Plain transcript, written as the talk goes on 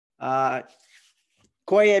Uh,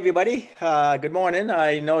 Koi, everybody. Good morning.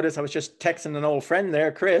 I noticed I was just texting an old friend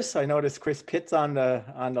there, Chris. I noticed Chris Pitt's on the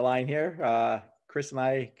line here. Chris and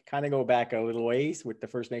I kind of go back a little ways with the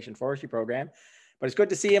First Nation Forestry program, but it's good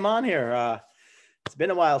to see him on here. It's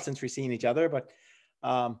been a while since we've seen each other, but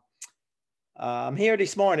I'm here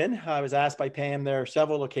this morning. I was asked by Pam there are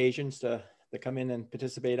several occasions to come in and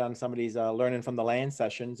participate on some of these learning from the land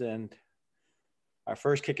sessions, and our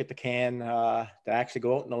first kick at the can to actually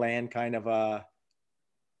go out in the land kind of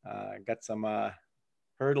got some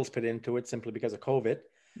hurdles put into it simply because of COVID.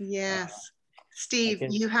 Yes. Steve,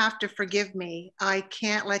 you have to forgive me. I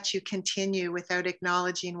can't let you continue without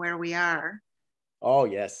acknowledging where we are. Oh,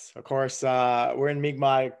 yes. Of course, we're in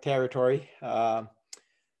Mi'kmaq territory, the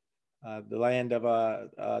land of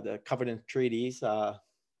the Covenant Treaties.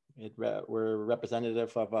 We're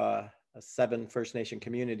representative of 7 First Nation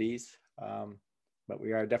communities, but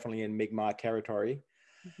we are definitely in Mi'kmaq territory.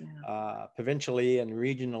 Yeah. Provincially and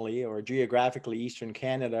regionally or geographically, Eastern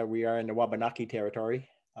Canada, we are in the Wabanaki territory.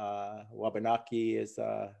 Wabanaki is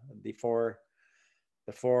the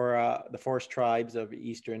forest tribes of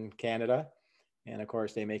Eastern Canada. And of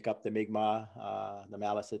course, they make up the Mi'kmaq, the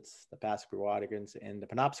Malisets, the Passamaquoddicans, and the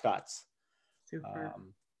Penobscots.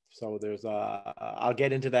 So there's I'll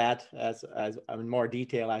get into that as in more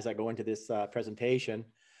detail as I go into this presentation.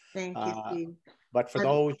 Thank you, Steve. But for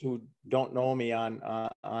those who don't know me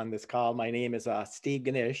on this call, my name is Steve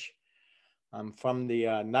Ginnish. I'm from the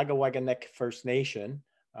Nagawaganek First Nation.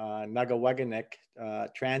 Nagawaganek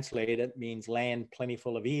translated means land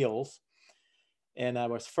plentiful of eels. And I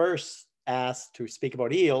was first asked to speak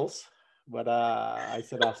about eels, but I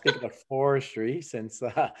said I'll speak about forestry since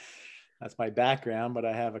that's my background, but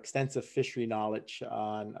I have extensive fishery knowledge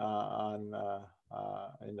in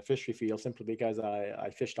the fishery field simply because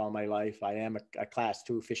I fished all my life. I am a class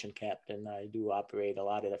 2 fishing captain. I do operate a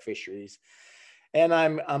lot of the fisheries. And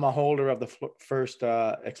I'm a holder of the first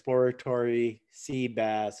exploratory sea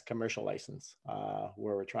bass commercial license,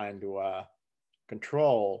 where we're trying to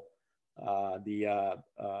control the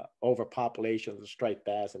overpopulation of the striped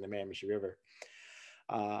bass in the Miramichi River.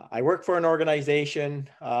 I work for an organization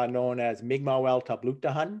known as Mi'kmaq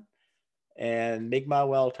Tablutahan, and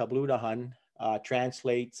Mi'kmaq Tablutahan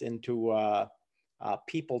translates into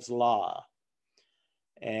people's law.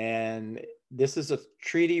 And this is a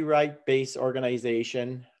treaty right-based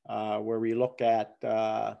organization where we look at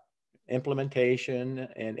implementation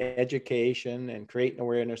and education and creating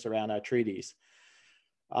awareness around our treaties.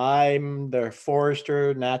 I'm the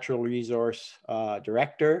Forester Natural Resource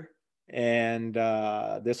Director, and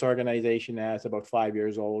this organization is about 5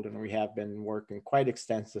 years old, and we have been working quite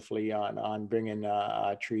extensively on bringing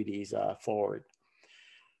treaties forward.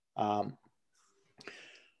 The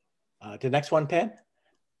next one, Pam.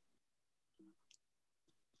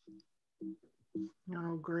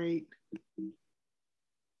 Oh, great.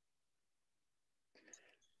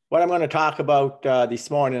 What I'm going to talk about this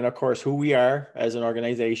morning, of course, who we are as an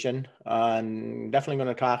organization. I'm definitely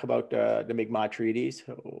going to talk about the Mi'kmaq treaties,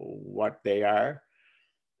 what they are.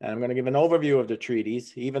 And I'm going to give an overview of the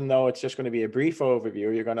treaties. Even though it's just going to be a brief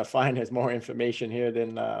overview, you're going to find there's more information here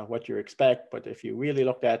than what you expect. But if you really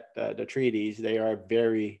looked at the treaties, they are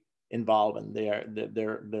very involving.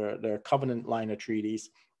 They're a covenant line of treaties.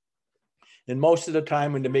 And most of the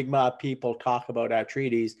time when the Mi'kmaq people talk about our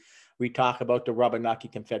treaties, we talk about the Wabanaki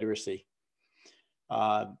Confederacy.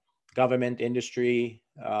 Government, industry,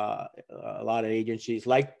 a lot of agencies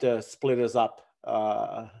like to split us up,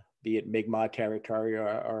 be it Mi'kmaq territory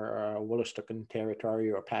or Wolastoqan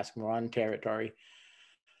territory or Passamaquoddy territory.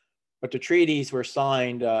 But the treaties were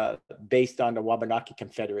signed based on the Wabanaki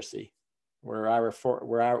Confederacy, where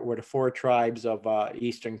the 4 tribes of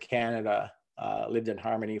Eastern Canada lived in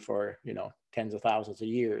harmony for, tens of thousands of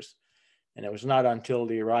years. And it was not until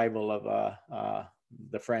the arrival of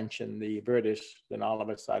the French and the British, then all of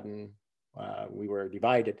a sudden we were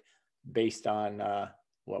divided based on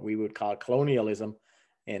what we would call colonialism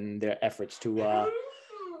and their efforts to,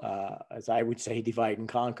 as I would say, divide and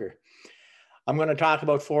conquer. I'm going to talk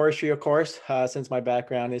about forestry, of course, since my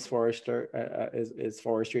background is forestry.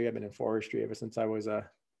 I've been in forestry ever since I was a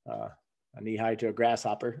knee-high to a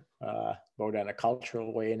grasshopper, both in a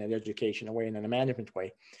cultural way and an educational way and in a management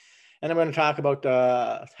way. And I'm going to talk about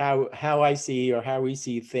how I see or how we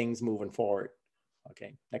see things moving forward.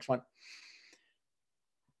 Okay, next one.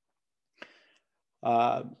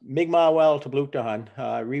 Mi'kmaq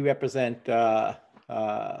Tablutahan, we represent,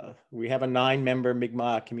 we have a 9-member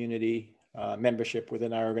Mi'kmaq community membership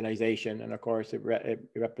within our organization. And of course, it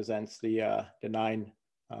represents the 9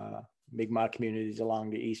 Mi'kmaq communities along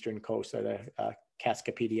the eastern coast of the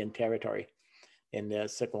Cascapedian territory. in the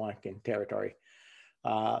Secwepemc territory.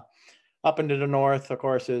 Up into the north, of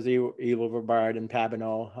course, is Evil Verbard and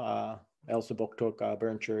Pabineau, Elsipogtog,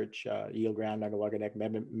 Burnchurch, Eel Grand, Nagawaganek,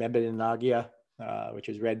 Mebininagia, which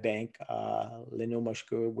is Red Bank,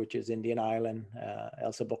 Linumushku, which is Indian Island,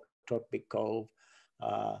 Elsipogtog, Big Cove,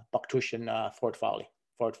 Bucktush, and Fort Folly.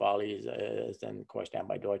 Fort Folly is then, of course, down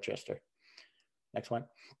by Dorchester. Next one.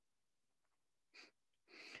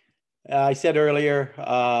 I said earlier,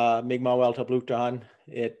 Mi'kmaq Welta Bluktahan,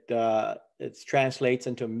 it translates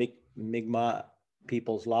into Mi'kmaq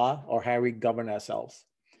People's Law, or how we govern ourselves.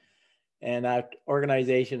 And our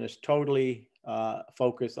organization is totally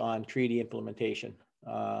focused on treaty implementation,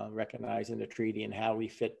 recognizing the treaty and how we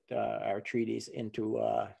fit our treaties into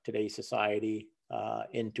today's society,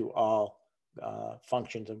 into all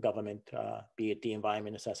functions of government, be it the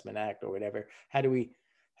Environment Assessment Act or whatever. How do we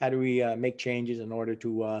make changes in order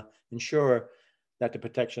to ensure that the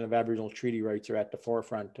protection of Aboriginal treaty rights are at the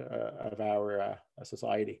forefront of our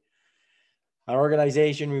society? Our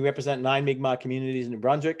organization, we represent 9 Mi'kmaq communities in New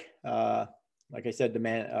Brunswick. Like I said, the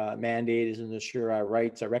mandate is to ensure our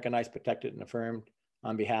rights are recognized, protected, and affirmed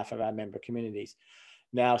on behalf of our member communities.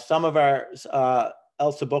 Now, some of our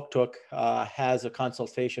Elsipogtog has a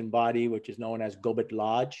consultation body, which is known as Gobit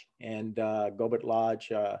Lodge, and Gobit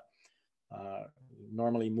Lodge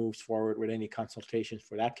normally moves forward with any consultations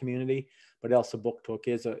for that community, but Elsipogtog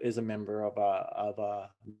is a member of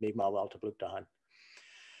Mi'kmaq Welta Bluktahan.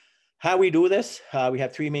 How we do this, we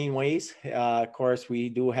have 3 main ways. Of course, we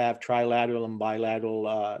do have trilateral and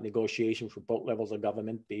bilateral negotiation for both levels of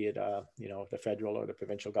government, be it the federal or the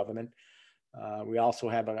provincial government. We also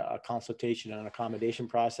have a consultation and accommodation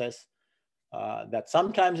process that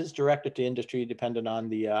sometimes is directed to industry, depending on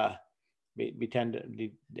the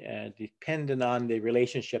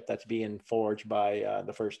relationship that's being forged by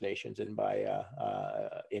the First Nations and by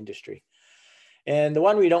industry. And the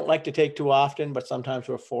one we don't like to take too often, but sometimes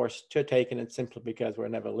we're forced to take, and it's simply because we're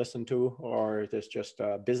never listened to, or there's just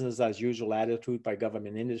a business as usual attitude by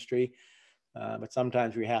government industry. But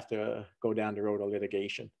sometimes we have to go down the road of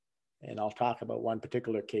litigation. And I'll talk about one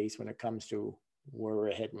particular case when it comes to where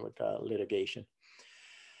we're heading with litigation.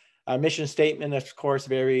 Our mission statement is, of course,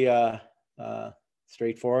 very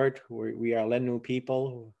straightforward. We are Lennu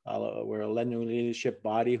people. We're a Lennu leadership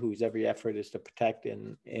body whose every effort is to protect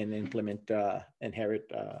and implement inherent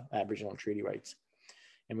Aboriginal treaty rights.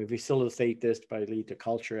 And we facilitate this by lead to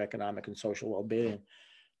culture, economic, and social well-being.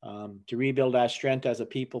 To rebuild our strength as a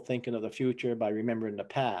people, thinking of the future by remembering the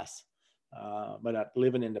past, but not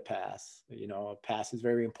living in the past. Past is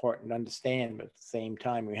very important to understand, but at the same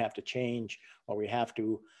time, we have to change, or we have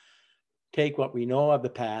to take what we know of the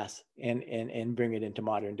past and bring it into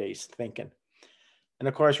modern days thinking. And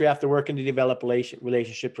of course, we have to work and to develop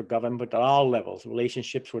relationships with government at all levels,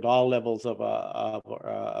 relationships with all levels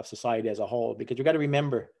of society as a whole, because you got to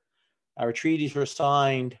remember, our treaties were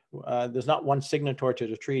signed. There's not one signatory to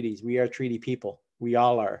the treaties. We are treaty people. We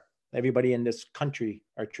all are. Everybody in this country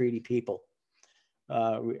are treaty people.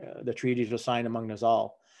 The treaties were signed among us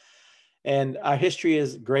all. And our history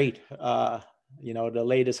is great. The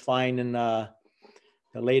latest find in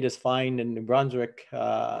New Brunswick,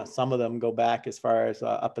 some of them go back as far as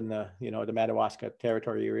up in the Madawaska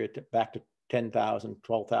territory area, back to 10,000,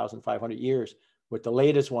 12,500 years, with the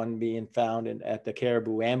latest one being found at the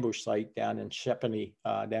Caribou ambush site down in Shepparton,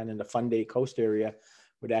 down in the Funday Coast area,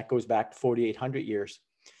 where that goes back to 4,800 years.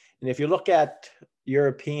 And if you look at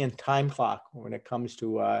European time clock when it comes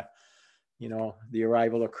to the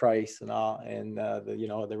arrival of Christ and all, and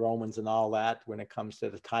the Romans and all that, when it comes to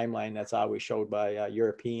the timeline, that's always showed by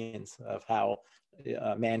Europeans of how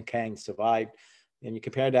mankind survived. And you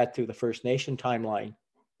compare that to the First Nation timeline.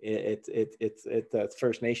 It's the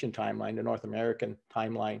First Nation timeline, the North American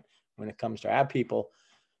timeline, when it comes to our people,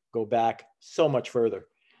 go back so much further.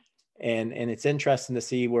 And it's interesting to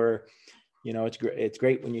see where, it's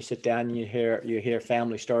great when you sit down and you hear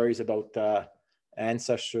family stories about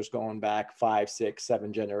ancestors going back 5, 6,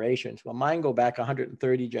 7 generations. Well, mine go back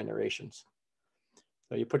 130 generations.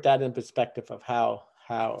 So you put that in perspective of how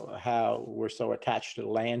we're so attached to the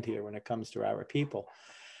land here when it comes to our people.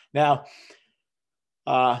 Now,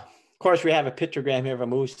 of course, we have a pictogram here of a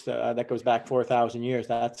moose that goes back 4,000 years.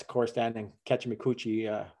 That's, of course, down in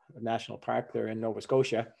Ketchimakuchi National Park there in Nova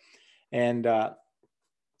Scotia. And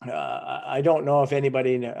I don't know if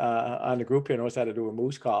anybody on the group here knows how to do a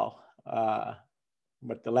moose call.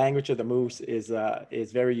 But the language of the moose is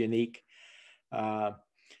very unique,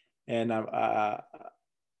 and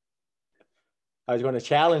I was going to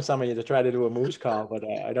challenge some of you to try to do a moose call, but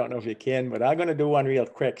I don't know if you can. But I'm going to do one real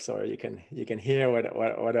quick so you can hear what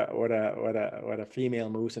a female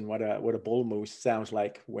moose and what a bull moose sounds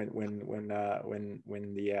like well,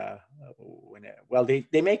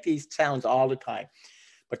 they make these sounds all the time,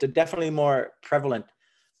 but they're definitely more prevalent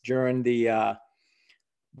during the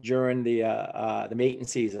mating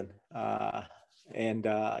season.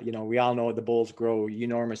 You know, we all know the bulls grow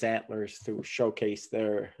enormous antlers to showcase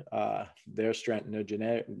their strength and their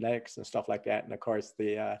genetics and stuff like that. And of course,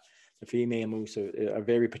 the female moose are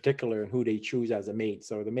very particular in who they choose as a mate.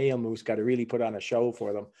 So the male moose got to really put on a show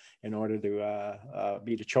for them in order to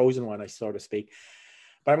be the chosen one, so to speak.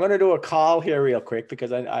 But I'm going to do a call here real quick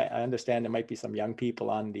because I understand there might be some young people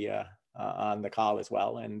on the call as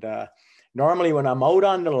well. And normally when I'm out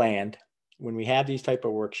on the land, when we have these type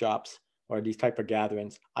of workshops or these type of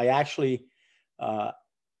gatherings, I actually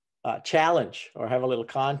challenge or have a little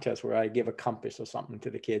contest where I give a compass or something to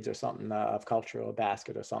the kids or something of cultural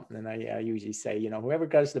basket or something. And I usually say, you know, whoever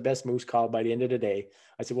gets the best moose call by the end of the day,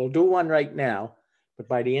 I said, we'll do one right now, but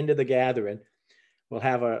by the end of the gathering, we'll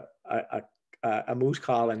have a moose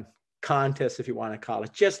calling contest, if you want to call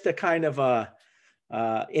it, just to kind of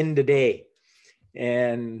end the day.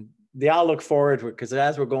 And they all look forward to it because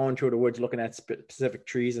as we're going through the woods looking at specific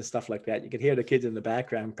trees and stuff like that, you can hear the kids in the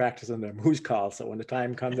background practicing their moose call. So when the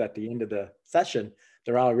time comes at the end of the session,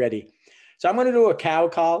 they're all ready. So I'm going to do a cow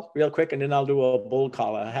call real quick, and then I'll do a bull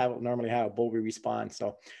call. I normally have a bull response.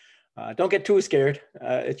 So don't get too scared.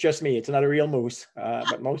 It's just me. It's not a real moose,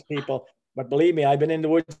 but most people. But believe me, I've been in the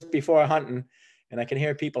woods before hunting, and I can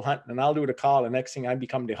hear people hunting, and I'll do the call. And next thing, I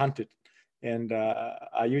become the hunted. And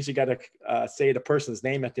I usually got to say the person's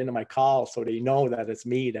name at the end of my call so they know that it's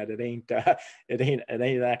me, that it ain't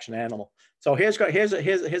an action animal. So here's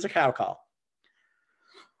a cow call.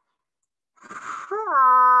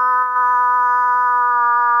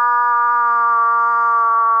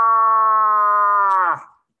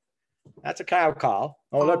 That's a cow call.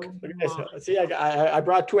 Oh, look at this. See, I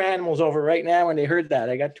brought two animals over right now and they heard that.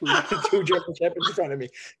 I got two German shepherds in front of me.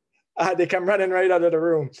 They come running right out of the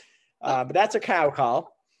room. But that's a cow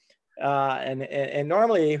call. And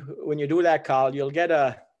normally when you do that call, you'll get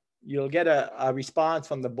a response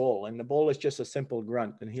from the bull, and the bull is just a simple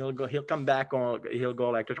grunt, and he'll come back on, he'll go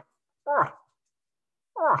like this.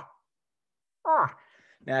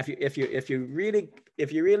 Now, if you really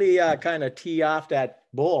kind of tee off that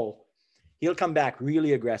bull, he'll come back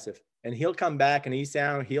really aggressive, and he'll come back and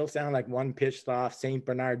he'll sound like one pissed off Saint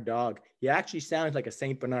Bernard dog. He actually sounds like a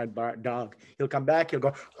Saint Bernard dog. He'll come back, he'll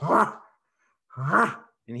go,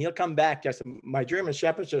 and he'll come back. Just my German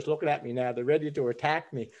Shepherd's just looking at me now. They're ready to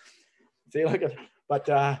attack me. See, look at, but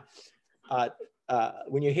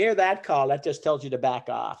when you hear that call, that just tells you to back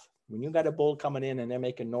off. When you got a bull coming in and they're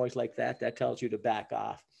making noise like that, that tells you to back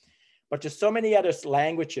off. But there's so many other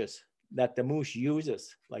languages that the moose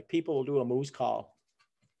uses. Like people will do a moose call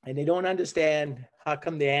and they don't understand how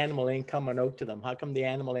come the animal ain't coming out to them. How come the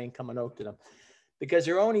animal ain't coming out to them? Because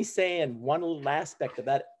they're only saying one little aspect of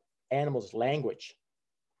that animal's language,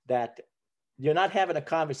 that you're not having a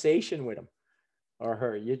conversation with him or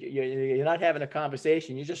her. You're not having a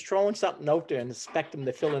conversation. You're just throwing something out there and expect them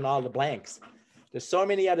to fill in all the blanks. There's so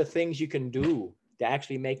many other things you can do to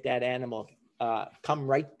actually make that animal come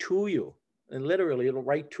right to you, and literally it'll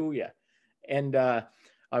right to you. And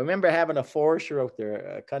I remember having a forester out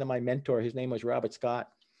there, kind of my mentor. His name was Robert Scott,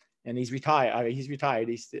 and he's retired. He's retired.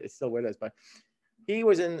 He's still with us, but he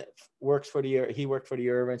worked for the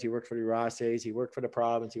Irvins, he worked for the Rosses, he worked for the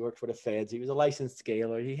province, he worked for the feds. He was a licensed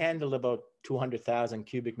scaler. He handled about 200,000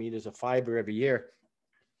 cubic meters of fiber every year.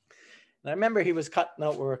 And I remember we were cutting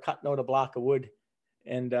out a block of wood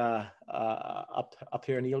and up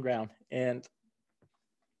here in Eel Ground. And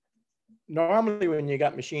normally when you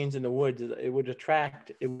got machines in the woods, it would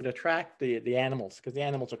attract the animals, because the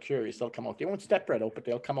animals are curious. They'll come out. They won't step right out, but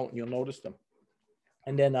they'll come out and you'll notice them.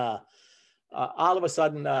 And then all of a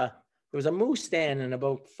sudden, there was a moose standing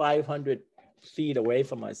about 500 feet away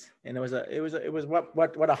from us, and it was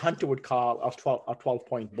what a hunter would call a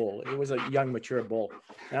 12-point bull. It was a young, mature bull.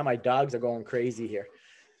 Now my dogs are going crazy here.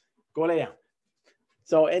 Go lay down.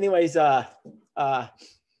 So, anyways,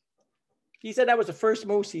 he said that was the first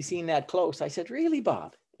moose he's seen that close. I said, "Really,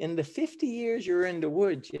 Bob? In the 50 years you're in the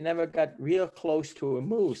woods, you never got real close to a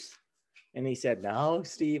moose?" And he said, "No,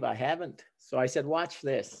 Steve, I haven't." So I said, "Watch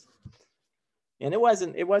this." And it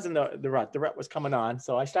wasn't the rut. The rut was coming on.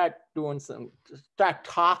 So I start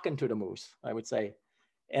talking to the moose, I would say.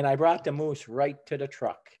 And I brought the moose right to the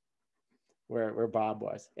truck. where Bob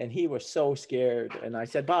was, and he was so scared. And I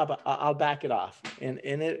said, Bob, I'll back it off,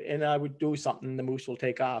 and I would do something. The moose will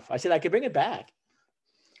take off. I said I could bring it back,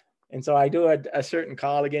 and so I do a certain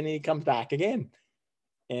call again, and he comes back again.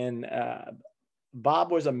 And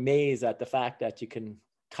Bob was amazed at the fact that you can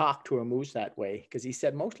talk to a moose that way, because he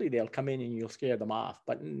said mostly they'll come in and you'll scare them off,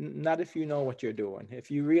 but not if you know what you're doing.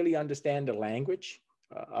 If you really understand the language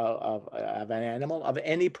of an animal, of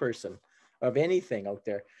any person, of anything out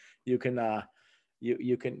there, you can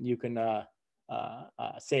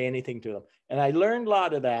say anything to them. And I learned a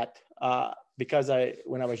lot of that because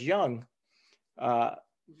when I was young,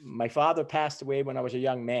 my father passed away when I was a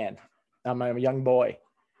young man. I'm a young boy.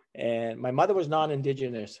 And my mother was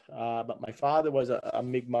non-Indigenous, but my father was a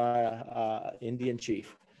Mi'kmaq Indian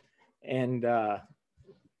chief. And I'm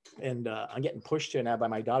getting pushed here now by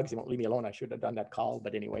my dogs. They won't leave me alone. I should have done that call,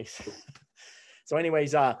 but anyways. So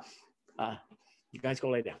anyways, you guys go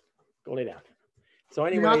lay down. Go lay down. So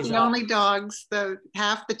anyways. You're not the only dogs.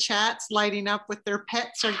 Half the chats lighting up with their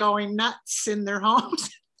pets are going nuts in their homes.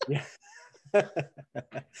 Yeah.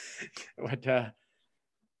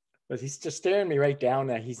 But he's just staring me right down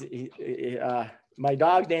there. My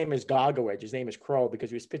dog's name is Gogawedge. His name is Crow because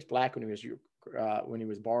he was pitch black when he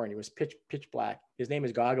was born. He was pitch black. His name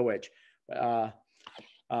is Gogawedge.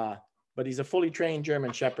 But he's a fully trained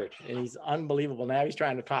German Shepherd, and he's unbelievable. Now he's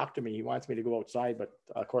trying to talk to me. He wants me to go outside, but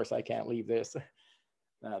of course I can't leave this.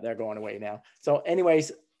 They're going away now. So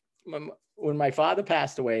anyways, when my father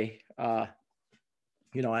passed away,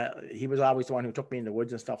 he was always the one who took me in the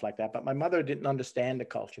woods and stuff like that. But my mother didn't understand the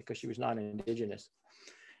culture because she was not Indigenous.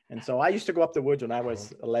 And so I used to go up the woods when I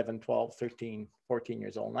was 11, 12, 13, 14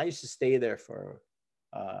 years old. And I used to stay there for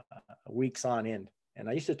weeks on end. And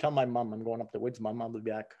I used to tell my mom, I'm going up the woods. My mom will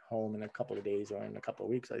be back home in a couple of days or in a couple of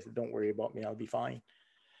weeks. I said, don't worry about me. I'll be fine.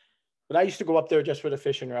 But I used to go up there just with a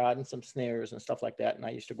fishing rod and some snares and stuff like that. And I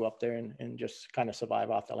used to go up there and just kind of survive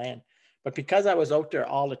off the land. But because I was out there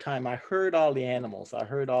all the time, I heard all the animals. I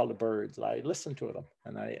heard all the birds. I listened to them,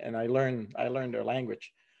 and I learned their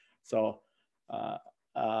language. So I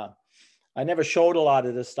never showed a lot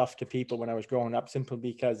of this stuff to people when I was growing up, simply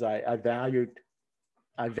because I valued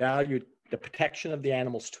the protection of the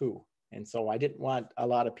animals too. And so I didn't want a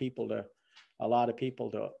lot of people to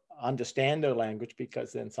understand their language,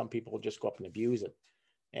 because then some people will just go up and abuse it.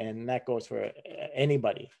 And that goes for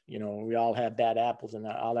anybody. We all have bad apples in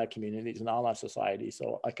all our communities and all our societies.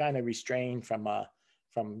 So I kind of restrained from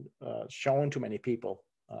showing too many people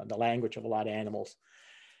the language of a lot of animals.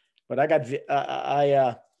 But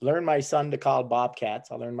I learned my son to call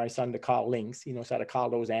bobcats. I learned my son to call lynx. He knows how to call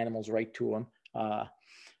those animals right to him. I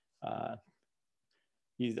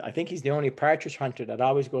think he's the only partridge hunter that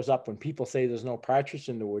always goes up when people say there's no partridge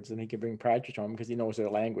in the woods, and he can bring partridge home because he knows their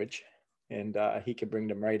language. And he could bring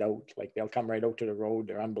them right out. Like, they'll come right out to the road.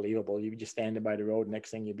 They're unbelievable. You just standing by the road. Next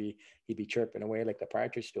thing he'd be chirping away like the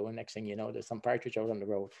partridge do. And next thing you know, there's some partridge out on the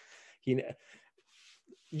road. You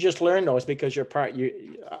just learn those because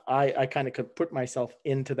I kind of could put myself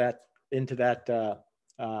into that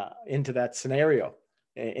scenario,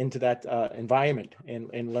 into that environment,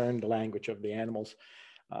 and learn the language of the animals.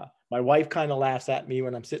 My wife kind of laughs at me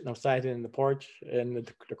when I'm sitting outside in the porch, and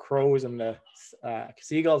the crows and the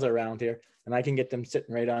seagulls are around here, and I can get them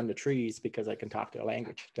sitting right on the trees because I can talk their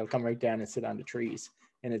language. They'll come right down and sit on the trees,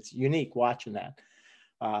 and it's unique watching that.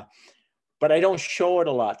 But I don't show it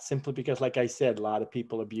a lot, simply because, like I said, a lot of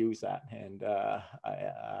people abuse that, and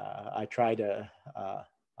I try to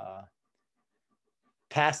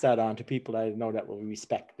pass that on to people that I know that will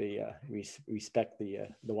respect the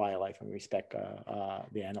wildlife and respect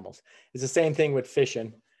the animals. It's the same thing with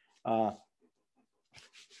fishing.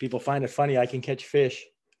 People find it funny I can catch fish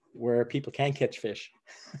where people can't catch fish,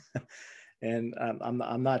 and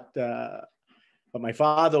I'm not. But my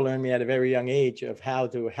father learned me at a very young age of how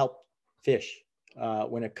to help fish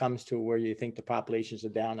when it comes to where you think the populations are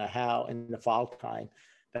down, or how in the fall time,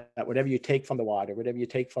 that whatever you take from the water, whatever you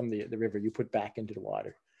take from the river, you put back into the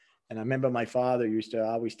water. And I remember my father used to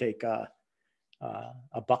always take a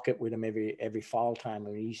bucket with him every fall time,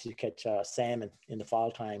 and we used to catch salmon in the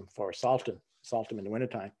fall time for salt them in the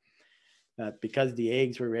wintertime. Because the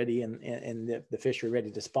eggs were ready and the fish were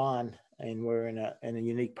ready to spawn, and we're in a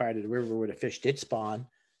unique part of the river where the fish did spawn,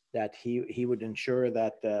 that he would ensure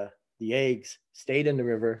that the eggs stayed in the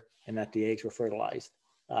river and that the eggs were fertilized.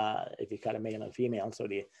 If you caught a male and female, so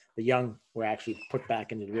the young were actually put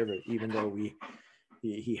back into the river, even though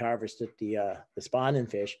he harvested the spawning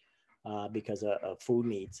fish because of food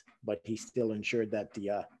needs, but he still ensured that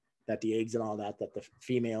the eggs and all that the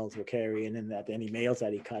females were carrying, and that any males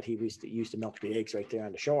that he caught, he used to milk the eggs right there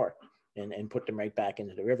on the shore and put them right back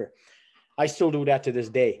into the river. I still do that to this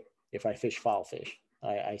day. If I fish foul fish,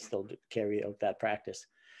 I still carry out that practice.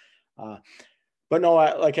 But no,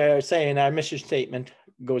 like I was saying, our mission statement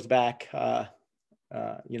goes back,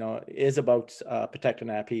 you know, is about protecting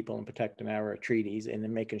our people and protecting our treaties, and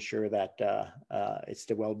then making sure that it's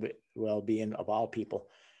the well-being of all people.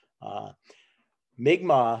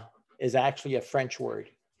 Mi'kmaq is actually a French word,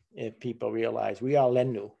 if people realize. We are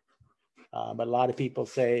Lennu. But a lot of people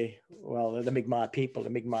say, well, the Mi'kmaq people,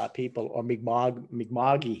 or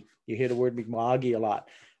Mi'kmaqi. You hear the word Mi'kmaqi a lot.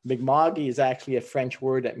 Mi'kmaqi is actually a French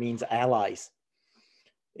word that means allies.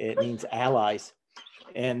 It means allies.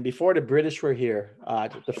 And before the British were here,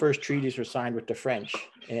 the first treaties were signed with the French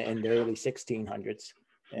in the early 1600s.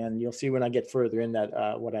 And you'll see when I get further in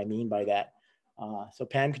that what I mean by that. So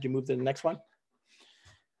Pam, could you move to the next one?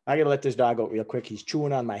 I gotta let this dog out real quick. He's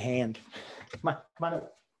chewing on my hand. Come on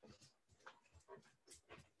out.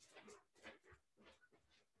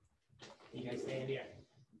 You guys stand here.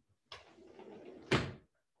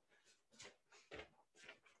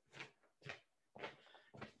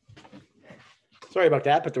 Sorry about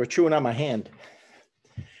that, but they were chewing on my hand.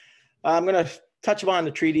 I'm going to touch upon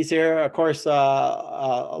the treaties here. Of course, a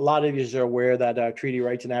lot of you are aware that treaty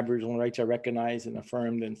rights and Aboriginal rights are recognized and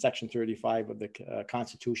affirmed in Section 35 of the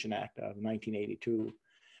Constitution Act of 1982.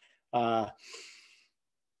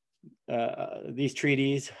 These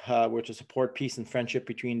treaties were to support peace and friendship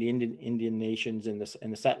between the Indian nations and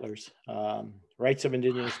the settlers. Rights of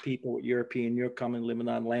Indigenous people with European newcomers living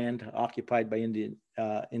on land occupied by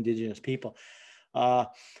Indigenous people.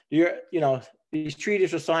 You know, these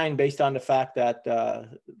treaties were signed based on the fact that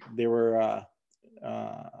they were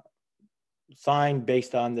signed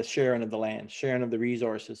based on the sharing of the land, sharing of the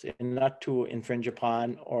resources, and not to infringe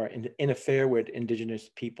upon or interfere with Indigenous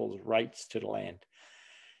people's rights to the land.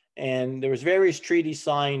 And there was various treaties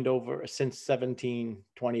signed over since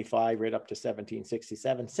 1725 right up to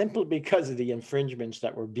 1767, simply because of the infringements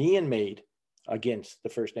that were being made against the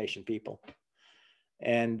First Nation people.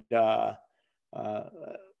 And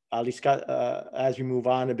I'll discuss, as we move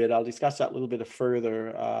on a bit, I'll discuss that a little bit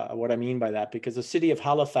further, what I mean by that, because the city of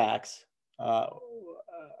Halifax,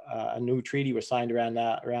 a new treaty was signed around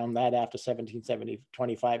that after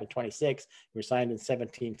 1725 and 26. It was signed in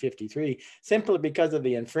 1753, simply because of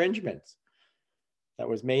the infringements that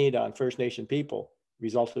was made on First Nation people,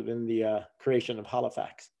 resulted in the creation of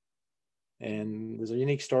Halifax. And there's a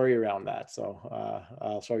unique story around that, so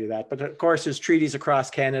I'll show you that. But of course, there's treaties across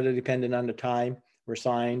Canada, depending on the time, were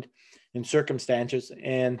signed in circumstances.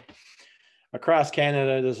 And across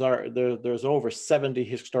Canada, there's over 70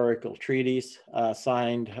 historical treaties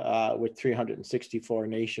signed with 364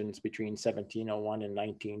 nations between 1701 and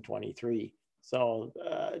 1923. So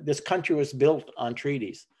this country was built on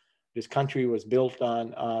treaties. This country was built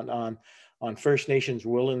on First Nations'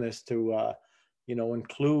 willingness to, you know,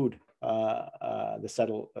 include the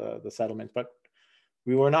settlement, but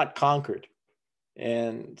we were not conquered.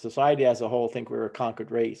 And society as a whole think we're a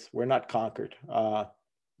conquered race. We're not conquered.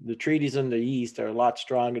 The treaties in the East are a lot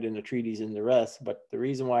stronger than the treaties in the West, but the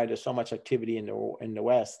reason why there's so much activity in the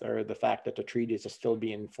West are the fact that the treaties are still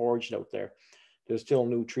being forged out there. There's still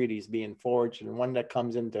new treaties being forged, and one that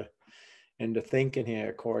comes into thinking here,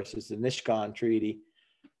 of course, is the Nisga'a Treaty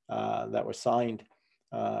that was signed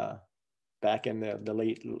back in the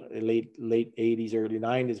late 80s, early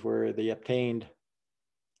 90s, where they obtained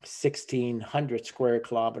 1,600 square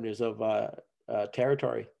kilometers of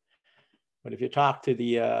territory. But if you talk to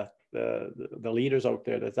the leaders out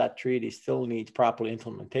there, that treaty still needs proper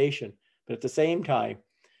implementation. But at the same time,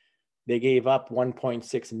 they gave up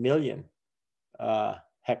 1.6 million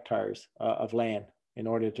hectares of land in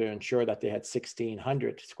order to ensure that they had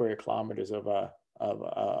 1,600 square kilometers of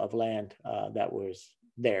land that was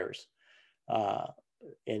theirs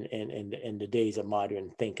in the days of modern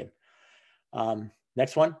thinking.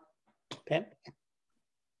 Next one, Pam.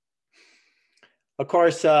 Of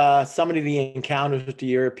course, some of the encounters with the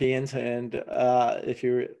Europeans, and if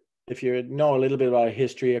you know a little bit about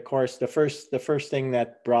history, of course, the first thing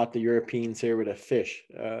that brought the Europeans here were the fish,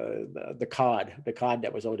 the cod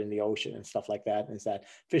that was out in the ocean and stuff like that. Is that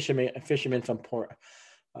fishermen from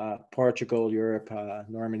Portugal, Europe,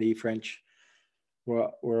 Normandy, French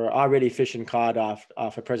were already fishing cod off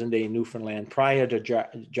of present-day Newfoundland prior to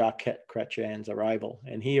Jacques Chrétien's arrival.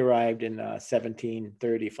 And he arrived in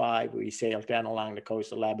 1735, where he sailed down along the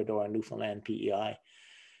coast of Labrador and Newfoundland, PEI.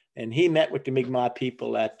 And he met with the Mi'kmaq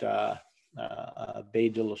people at Bay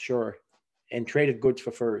de la Shore and traded goods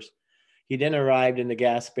for furs. He then arrived in the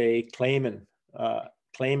Gaspé claiming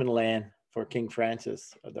land for King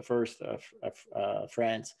Francis I of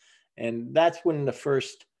France. And that's when the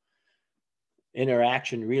first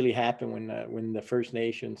interaction really happened when the First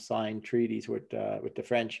Nations signed treaties with the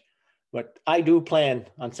French. But I do plan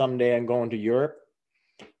on someday on going to Europe.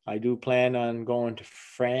 I do plan on going to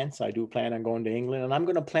France. I do plan on going to England, and I'm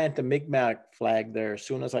going to plant the Mi'kmaq flag there as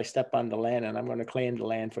soon as I step on the land, and I'm going to claim the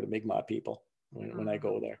land for the Mi'kmaq people when I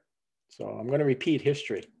go there. So I'm going to repeat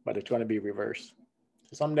history, but it's going to be reversed.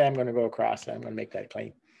 So someday I'm going to go across and I'm going to make that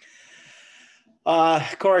claim.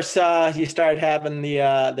 Of course, you start having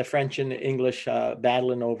the French and the English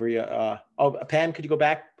battling over you. Oh, Pam, could you go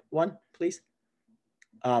back one, please?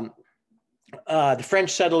 The French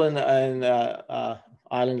settled in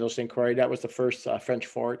island of St. Croix. That was the first French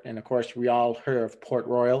fort. And of course, we all heard of Port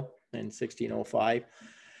Royal in 1605.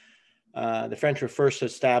 The French were first to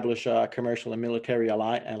establish a commercial and military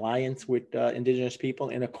alliance with Indigenous people.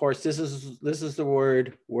 And of course, this is the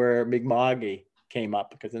word where Mi'kmaq came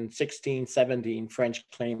up, because in 1617, French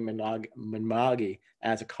claimed Mi'kmaq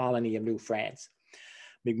as a colony of New France.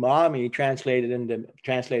 Mi'kmaq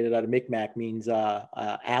translated out of Micmac means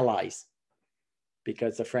allies,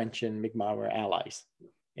 because the French and Mi'kmaq were allies.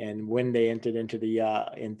 And when they entered into the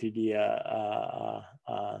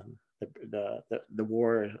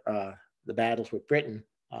war, the battles with Britain,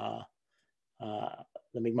 the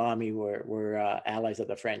Mi'kmaq were allies of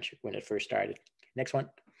the French when it first started. Next one.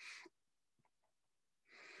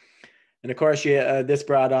 And of course, this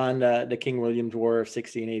brought on the King William's War of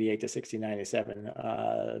 1688 to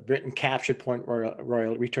 1697. Britain captured Port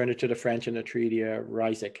Royal, returned it to the French in the Treaty of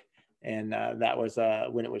Ryswick. And that was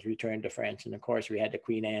when it was returned to France. And of course, we had the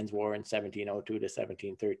Queen Anne's War in 1702 to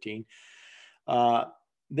 1713.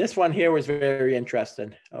 This one here was very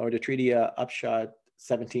interesting. Or the Treaty of Upshot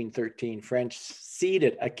 1713. French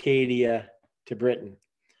ceded Acadia to Britain.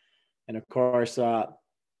 And of course,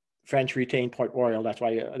 French retained Port Royal. That's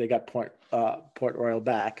why they got Port Royal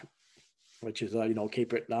back, which is, Cape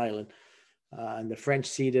Breton Island. And the French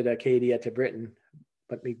ceded Acadia to Britain,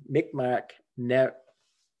 but Micmac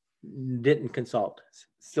didn't consult,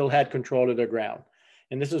 still had control of their ground.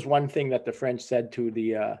 And this is one thing that the French said to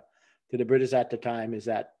the British at the time, is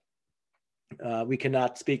that we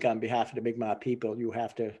cannot speak on behalf of the Mi'kmaq people. You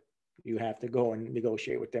have to go and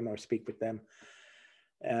negotiate with them or speak with them.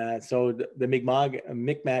 So the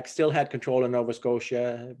Mi'kmaq still had control of Nova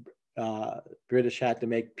Scotia. British had to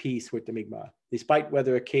make peace with the Mi'kmaq, despite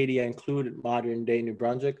whether Acadia included modern day New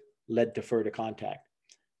Brunswick, led to further contact,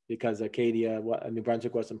 because New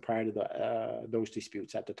Brunswick wasn't part of those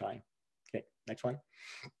disputes at the time. Okay, next one.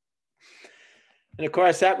 And of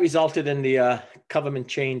course, that resulted in the covenant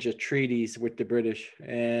change of treaties with the British.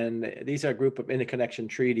 And these are a group of interconnection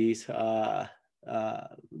treaties that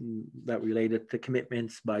related to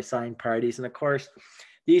commitments by signed parties. And of course,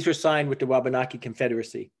 these were signed with the Wabanaki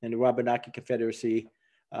Confederacy. And the Wabanaki Confederacy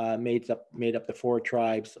made up the 4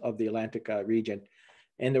 tribes of the Atlantic region.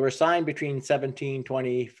 And they were signed between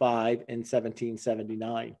 1725 and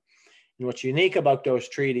 1779. And what's unique about those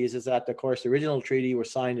treaties is that, of course, the original treaty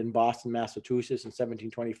was signed in Boston, Massachusetts in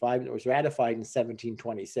 1725, and it was ratified in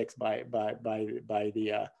 1726 by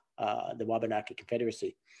the Wabanaki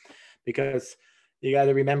Confederacy. Because you got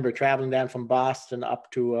to remember, traveling down from Boston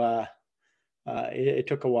up to, it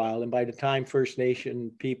took a while. And by the time First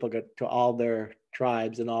Nation people got to all their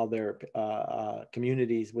tribes and all their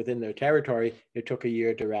communities within their territory, it took a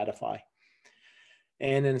year to ratify.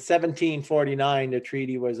 And in 1749, the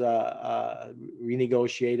treaty was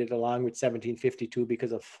renegotiated along with 1752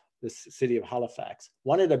 because of the city of Halifax.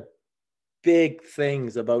 One of the big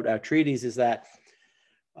things about our treaties is that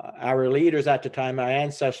our leaders at the time, our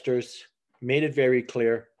ancestors, made it very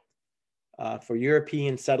clear for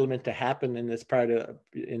European settlement to happen in this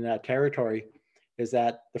in that territory, is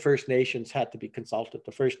that the First Nations had to be consulted.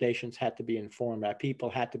 The First Nations had to be informed. Our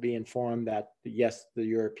people had to be informed that, yes, the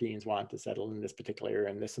Europeans want to settle in this particular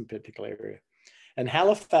area, and this particular area. And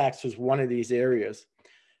Halifax was one of these areas.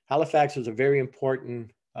 Halifax was a very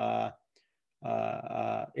important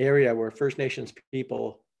area where First Nations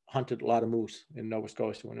people hunted a lot of moose in Nova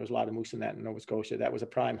Scotia. When there was a lot of moose in Nova Scotia, that was a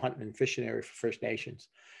prime hunting and fishing area for First Nations.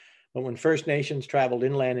 But when First Nations traveled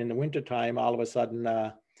inland in the wintertime, all of a sudden,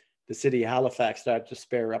 the city of Halifax started to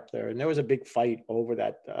spare up there. And there was a big fight over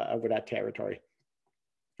that territory,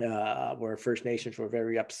 where First Nations were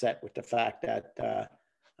very upset with the fact that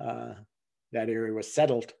that area was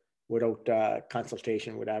settled without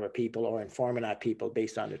consultation with our people or informing our people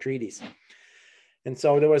based on the treaties. And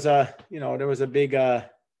so there was a big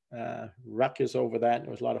ruckus over that. And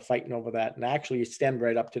there was a lot of fighting over that. And actually it stemmed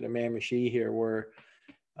right up to the Miramichi here, where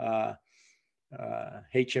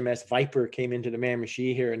HMS Viper came into the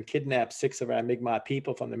Miramichi here and kidnapped 6 of our Mi'kmaq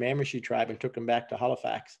people from the Miramichi tribe and took them back to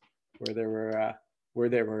Halifax, where they were where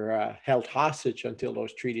they were held hostage until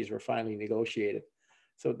those treaties were finally negotiated.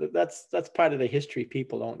 So that's part of the history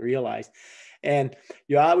people don't realize. And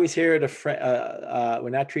you always hear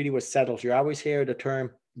when that treaty was settled, you always hear the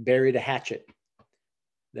term "bury the hatchet."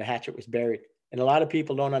 The hatchet was buried. And a lot of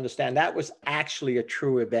people don't understand that was actually a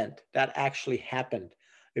true event. That actually happened.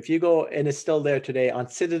 If you go, and it's still there today, on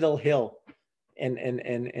Citadel Hill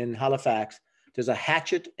in Halifax, there's a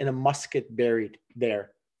hatchet and a musket buried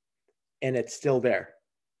there, and it's still there.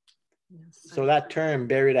 Yes, so that term,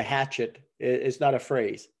 "bury the hatchet," is not a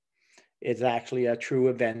phrase. It's actually a true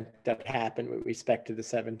event that happened with respect to the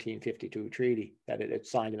 1752 treaty, that it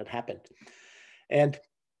signed and it happened. And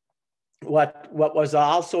what was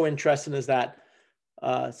also interesting is that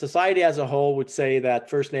society as a whole would say that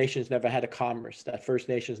First Nations never had a commerce, that First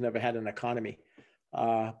Nations never had an economy.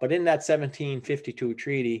 But in that 1752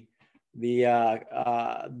 treaty,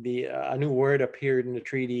 a new word appeared in the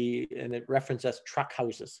treaty, and it references truck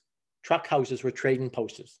houses. Truck houses were trading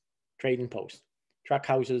posts. Truck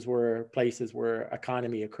houses were places where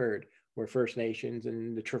economy occurred, where First Nations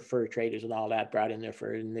and the fur traders and all that brought in their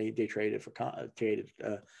fur, and they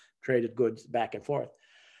traded goods back and forth.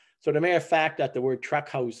 So the mere fact that the word truck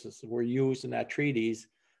houses were used in that treaties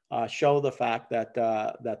show the fact that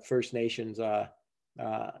that First Nations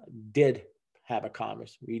did have a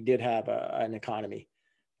commerce. We did have an economy,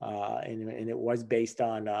 and it was based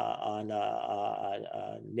on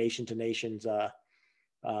nation to nations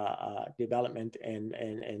development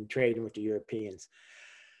and trading with the Europeans.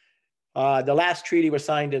 The last treaty was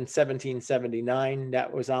signed in 1779.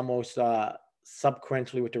 That was almost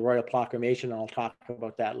subsequently with the Royal Proclamation. I'll talk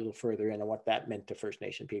about that a little further and what that meant to First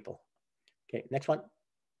Nation people. Okay, next one.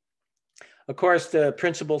 Of course, the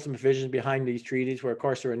principles and provisions behind these treaties were, of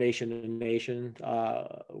course, they're a nation to nation.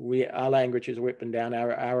 Our language is written down.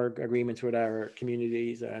 Our agreements with our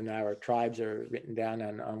communities and our tribes are written down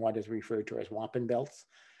on what is referred to as wampum belts.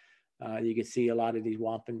 You can see a lot of these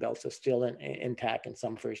wampum belts are still intact in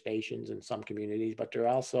some First Nations and some communities, but they're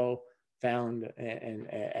also found in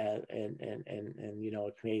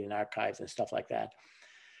Canadian archives and stuff like that.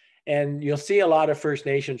 And you'll see a lot of First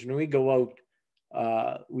Nations when we go out.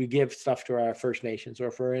 We give stuff to our First Nations, or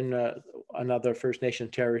if we're in another First Nation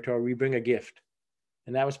territory, we bring a gift.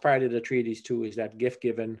 And that was part of the treaties too, is that gift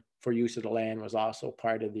given for use of the land was also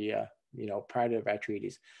part of the, part of our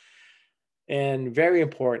treaties. And very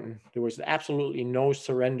important, there was absolutely no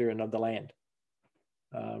surrendering of the land.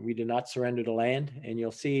 We did not surrender the land. And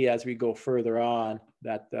you'll see as we go further on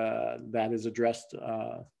that that is addressed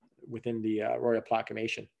within the Royal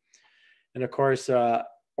Proclamation. And of course,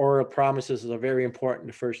 oral promises are very important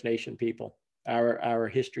to First Nation people. Our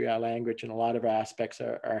history, our language, and a lot of our aspects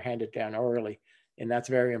are handed down orally, and that's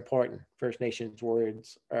very important. First Nations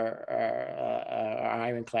words are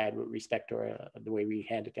ironclad with respect to the way we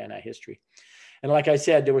handed down our history. And like I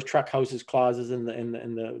said, there was truck houses clauses in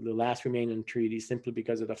the last remaining treaty, simply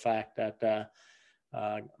because of the fact that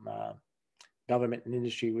government and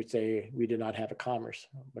industry would say we did not have a commerce,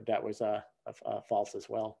 but that was false as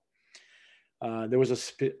well. There was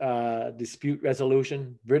a dispute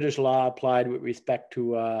resolution. British law applied with respect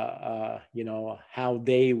to, how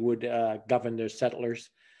they would govern their settlers.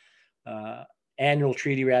 Annual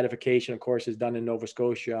treaty ratification, of course, is done in Nova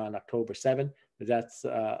Scotia on October 7th. That's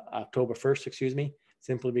October 1st, excuse me,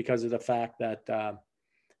 simply because of the fact that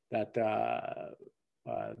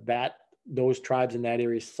those tribes in that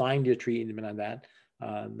area signed a treaty on that.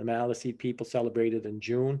 The Maliseet people celebrated in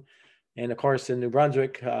June. And of course, in New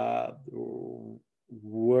Brunswick,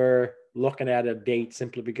 we're looking at a date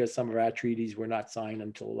simply because some of our treaties were not signed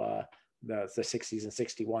until the 60s and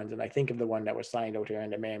 61s. And I think of the one that was signed out here in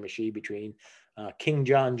the Miramichi between King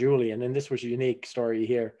John Julian, and this was a unique story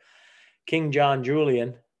here. King John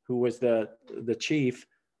Julian, who was the chief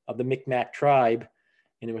of the Micmac tribe,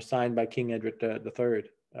 and it was signed by King Edward III,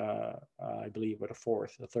 I believe, or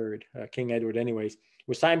the third, King Edward anyways, it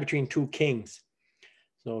was signed between two kings.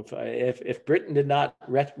 So if Britain did not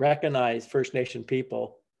recognize First Nation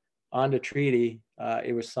people on the treaty,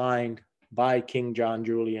 it was signed by King John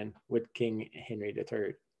Julian with King Henry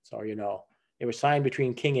III. So, it was signed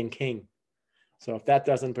between king and king. So if that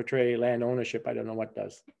doesn't portray land ownership, I don't know what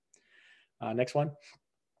does. Next one.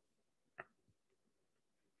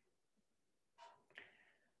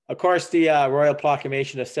 Of course, the Royal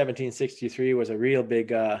Proclamation of 1763 was a real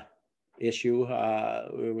big issue.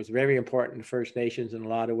 It was very important to First Nations in a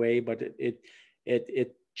lot of ways, but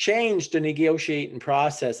it changed the negotiating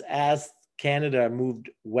process as Canada moved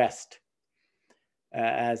west,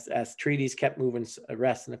 as treaties kept moving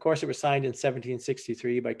west. And of course, it was signed in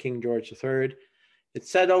 1763 by King George III. It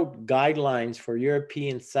set out guidelines for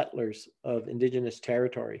European settlers of Indigenous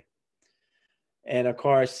territory. And of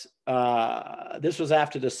course, this was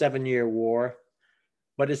after the 7-Year War,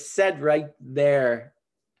 but it said right there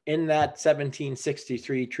in that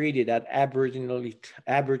 1763 treaty that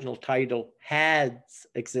Aboriginal title has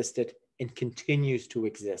existed and continues to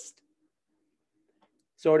exist.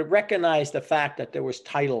 So it recognized the fact that there was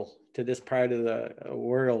title to this part of the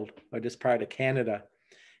world, or this part of Canada,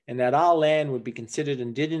 and that all land would be considered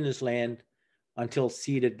Indigenous land until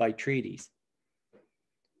ceded by treaties.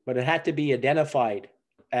 But it had to be identified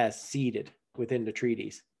as ceded within the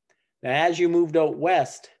treaties. Now, as you moved out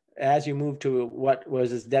west, as you moved to what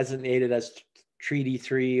was designated as Treaty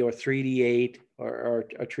 3 or Treaty 8, or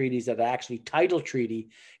treaties that are actually title treaty,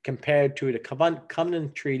 compared to the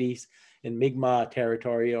covenant treaties in Mi'kmaq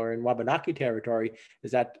territory or in Wabanaki territory,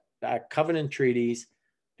 is that covenant treaties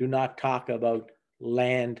do not talk about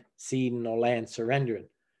land ceding or land surrendering.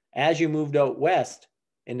 As you moved out west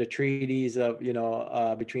in the treaties of,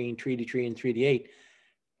 between Treaty 3 and Treaty 8,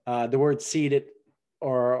 the word ceded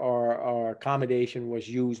or accommodation was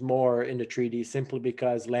used more in the treaty simply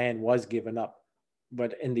because land was given up.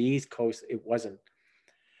 But in the East Coast, it wasn't.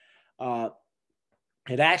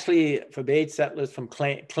 It actually forbade settlers from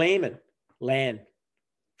claiming land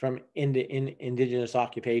from Indigenous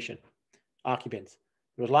occupants.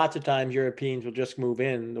 There was lots of times Europeans would just move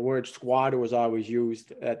in. The word squatter was always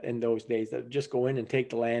used in those days. They'd just go in and take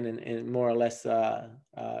the land and more or less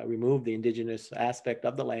remove the Indigenous aspect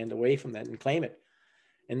of the land away from that and claim it.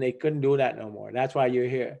 And they couldn't do that no more. That's why you're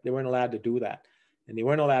here. They weren't allowed to do that. And they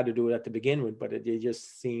weren't allowed to do it to begin with, but it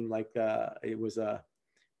just seemed like it was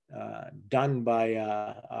done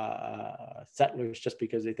by settlers just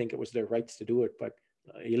because they think it was their rights to do it. But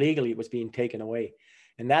illegally, it was being taken away.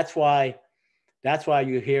 And that's why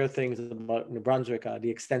you hear things about New Brunswick, the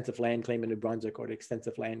extensive land claim in New Brunswick, or the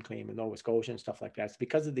extensive land claim in Nova Scotia and stuff like that. It's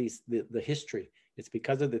because of the history. It's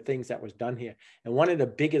because of the things that was done here. And one of the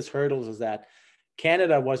biggest hurdles is that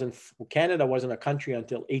Canada wasn't a country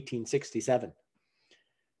until 1867.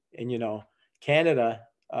 And Canada,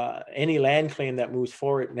 any land claim that moves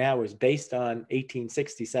forward now is based on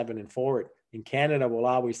 1867 and forward. And Canada will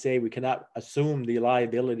always say we cannot assume the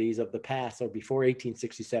liabilities of the past or before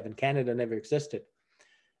 1867. Canada never existed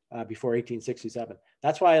before 1867.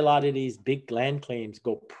 That's why a lot of these big land claims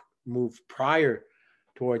move prior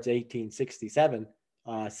towards 1867,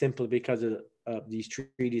 simply because of these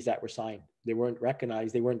treaties that were signed. They weren't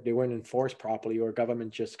recognized. They weren't enforced properly, or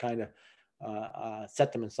government just kind of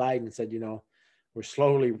set them aside and said, we're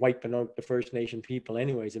slowly wiping out the First Nation people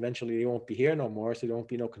anyways. Eventually they won't be here no more, so there won't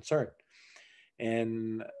be no concern.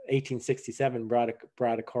 And 1867 brought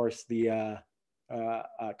of course, the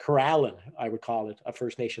corralling, I would call it, of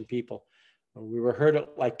First Nation people. We were herded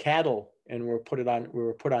like cattle, and we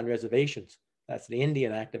were put on reservations. That's the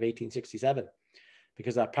Indian Act of 1867,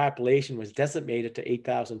 because our population was decimated to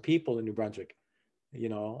 8,000 people in New Brunswick.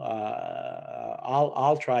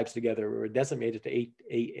 All tribes together were decimated to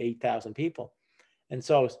 8,000 people. And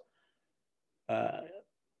so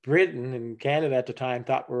Britain and Canada at the time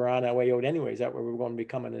thought we were on our way out anyways, that we were going to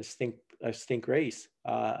become an extinct race,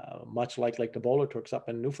 much like the Bolotooks up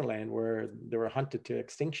in Newfoundland, where they were hunted to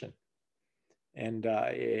extinction. And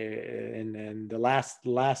the last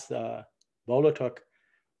Bolotook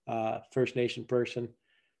First Nation person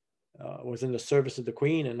was in the service of the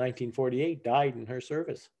Queen in 1948, died in her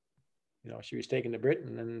service. She was taken to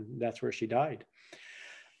Britain, and that's where she died.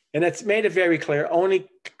 And it's made it very clear, only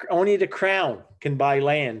the Crown can buy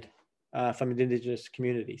land from Indigenous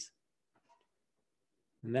communities.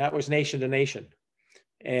 And that was nation to nation.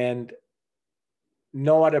 And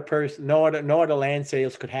no other land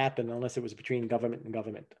sales could happen unless it was between government and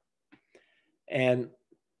government. And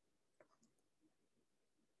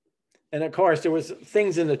of course, there was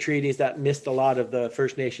things in the treaties that missed a lot of the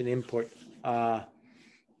First Nation input.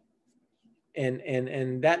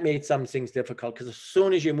 And that made some things difficult, because as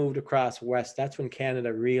soon as you moved across west, that's when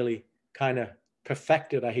Canada really kind of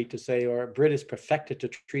perfected, I hate to say, or British perfected the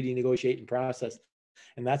treaty negotiating process.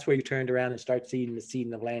 And that's where you turned around and start ceding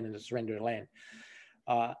of land and the surrender of land.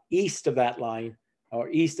 East of that line, or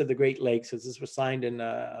east of the Great Lakes, as this was signed in,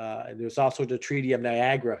 there was also the Treaty of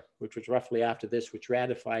Niagara, which was roughly after this, which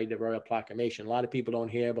ratified the Royal Proclamation. A lot of people don't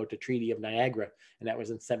hear about the Treaty of Niagara, and that was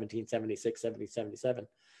in 1776, 1777.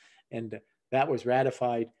 And that was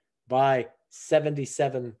ratified by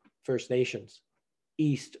 77 First Nations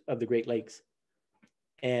east of the Great Lakes.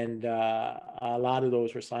 And a lot of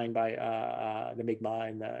those were signed by the Mi'kmaq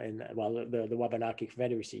and the Wabanaki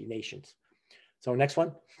Confederacy nations. So next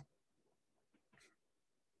one.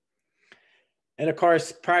 And of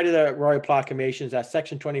course, prior to the Royal Proclamations, that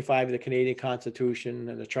Section 25 of the Canadian Constitution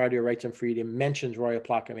and the Charter of Rights and Freedom mentions Royal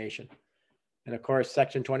Proclamation. And of course,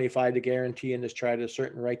 Section 25, the guarantee in this charter that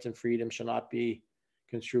certain rights and freedoms shall not be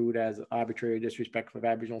construed as arbitrary or disrespectful of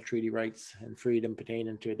Aboriginal treaty rights and freedom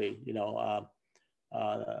pertaining to the,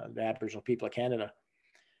 the Aboriginal people of Canada.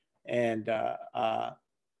 And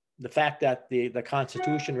the fact that the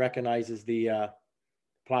Constitution recognizes the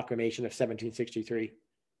Proclamation of 1763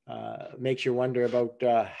 makes you wonder about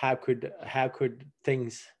how could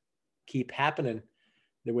things keep happening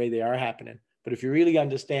the way they are happening. But if you really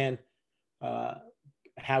understand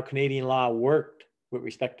how Canadian law worked with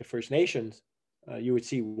respect to First Nations, you would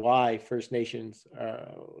see why First Nations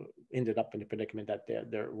ended up in the predicament that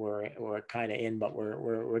we're kind of in, but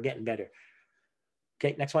we're getting better.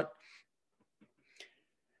 Okay, next one.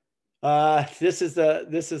 This is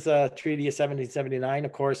a treaty of 1779.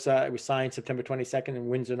 Of course, it was signed September 22nd in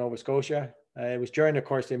Windsor, Nova Scotia. It was during, of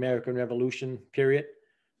course, the American Revolution period.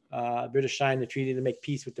 British signed the treaty to make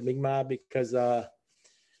peace with the Mi'kmaq because the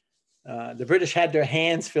British had their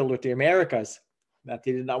hands filled with the Americas, that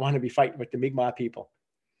they did not want to be fighting with the Mi'kmaq people.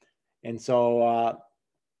 And so,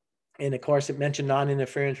 and of course, it mentioned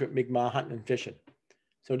non-interference with Mi'kmaq hunting and fishing.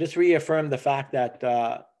 So this reaffirmed the fact that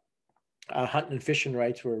hunting and fishing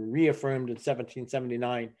rights were reaffirmed in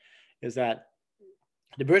 1779, is that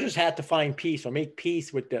the British had to find peace or make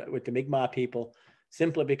peace with the Mi'kmaq people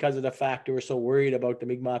simply because of the fact they were so worried about the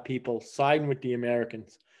Mi'kmaq people siding with the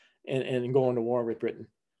Americans and going to war with Britain.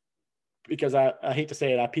 Because I hate to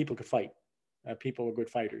say it, our people could fight. Our people were good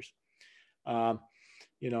fighters.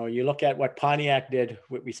 You look at what Pontiac did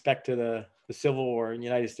with respect to the Civil War in the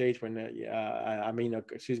United States when the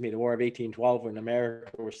War of 1812, when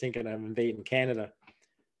America was thinking of invading Canada,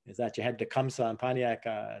 is that you had Tecumseh and Pontiac.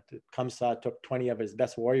 Tecumseh took 20 of his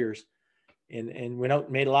best warriors and went out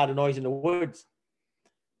and made a lot of noise in the woods.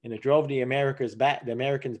 And it drove the Americans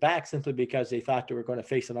back simply because they thought they were going to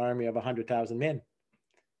face an army of 100,000 men.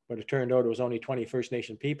 But it turned out it was only 20 First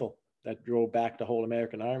Nation people that drove back the whole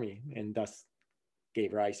American army and thus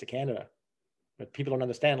gave rise to Canada. But people don't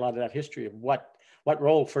understand a lot of that history of what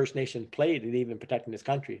role First Nation played in even protecting this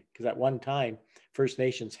country. Because at one time, First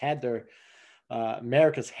Nations had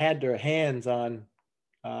Americans had their hands on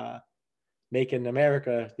making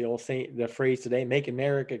America, the phrase today, make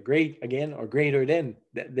America great again or greater than.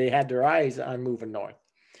 They had their eyes on moving north.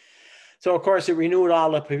 So of course it renewed all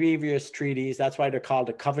the previous treaties. That's why they're called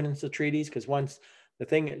the covenants of treaties, because once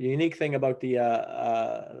the unique thing about the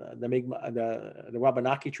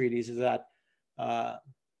Wabanaki treaties is that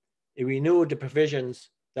it renewed the provisions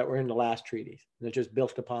that were in the last treaties, and it just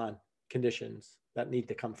built upon conditions that need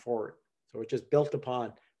to come forward. So it just built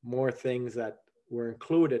upon more things that were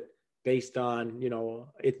included based on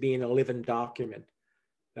it being a living document.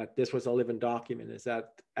 That this was a living document, is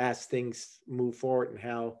that as things move forward and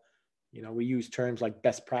how we use terms like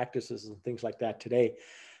best practices and things like that today.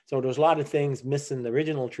 So there's a lot of things missing in the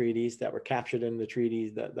original treaties that were captured in the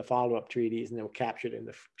treaties, the follow-up treaties, and they were captured in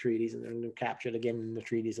the treaties, and then they were captured again in the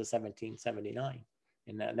treaties of 1779.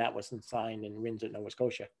 And that wasn't signed in Windsor, Nova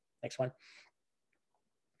Scotia. Next one.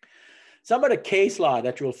 Some of the case law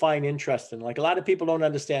that you'll find interesting, like a lot of people don't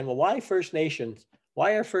understand, well, why are First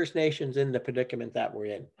Nations in the predicament that we're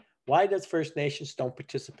in? Why does First Nations don't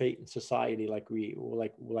participate in society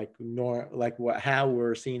how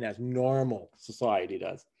we're seen as normal society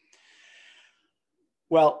does?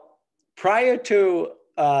 Well, prior to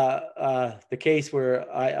the case where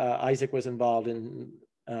Isaac was involved in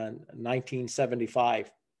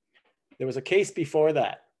 1975, there was a case before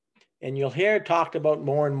that, and you'll hear it talked about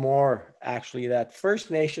more and more actually that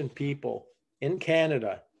First Nation people in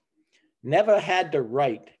Canada never had the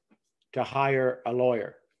right to hire a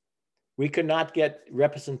lawyer. We could not get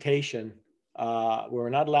representation. We were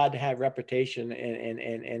not allowed to have representation in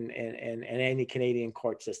any Canadian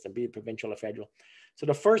court system, be it provincial or federal. So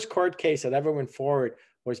the first court case that ever went forward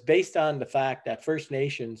was based on the fact that First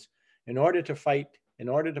Nations, in order to fight, in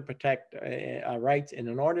order to protect our rights, and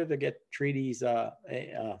in order to get treaties, to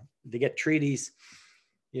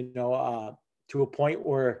a point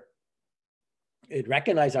where it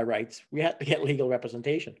recognized our rights, we had to get legal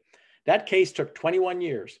representation. That case took 21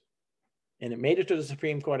 years. And it made it to the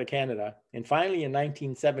Supreme Court of Canada. And finally, in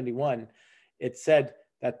 1971, it said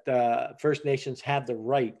that First Nations have the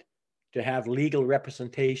right to have legal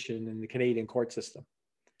representation in the Canadian court system.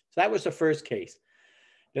 So that was the first case.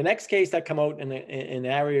 The next case that came out in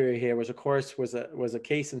our area here was a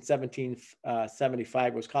case in 1775.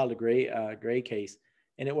 It was called the Gray case,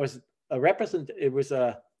 and it was a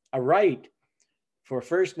right for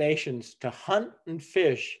First Nations to hunt and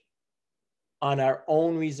fish on our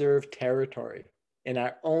own reserve territory, in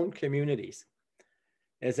our own communities,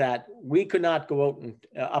 is that we could not go out and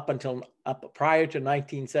up prior to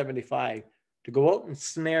 1975 to go out and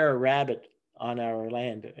snare a rabbit on our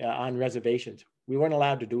land, on reservations. We weren't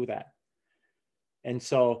allowed to do that. And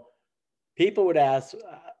so people would ask,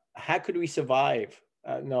 how could we survive?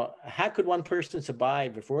 No, how could one person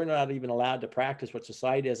survive if we're not even allowed to practice what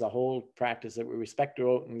society as a whole practice, that we respect our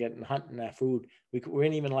oath and getting hunting our food? We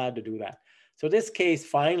weren't even allowed to do that. So this case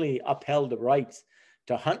finally upheld the rights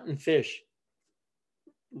to hunt and fish,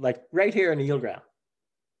 like right here in the eelground.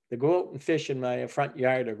 To go out and fish in my front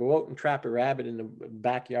yard, or go out and trap a rabbit in the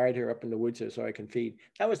backyard here up in the woods here so I can feed.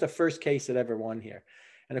 That was the first case that ever won here.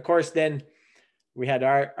 And of course, then we had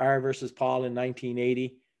R versus Paul in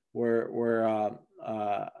 1980, where the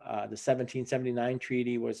 1779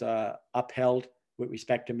 treaty was upheld with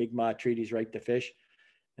respect to Mi'kmaq treaties' right to fish.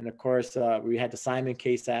 And of course, we had the Simon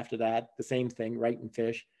case after that, the same thing, right and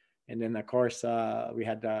fish. And then of course, we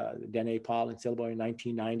had Dene, Paul, and Silbo in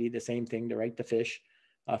 1990, the same thing, the right to fish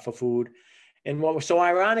for food. And what was so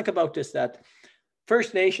ironic about this, that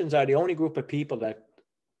First Nations are the only group of people that,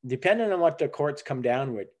 depending on what the courts come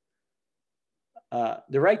down with,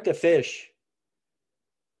 the right to fish,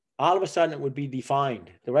 all of a sudden it would be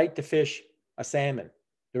defined. The right to fish a salmon,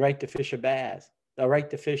 the right to fish a bass, the right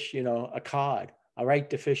to fish, a cod, a right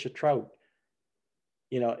to fish a trout.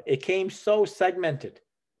 It came so segmented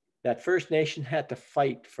that First Nation had to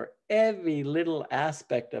fight for every little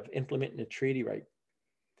aspect of implementing the treaty right.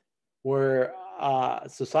 Where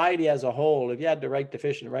society as a whole, if you had the right to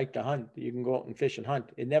fish and the right to hunt, you can go out and fish and hunt.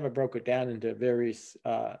 It never broke it down into various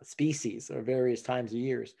species or various times of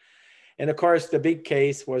years. And of course, the big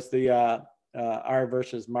case was the R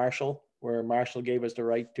versus Marshall, where Marshall gave us the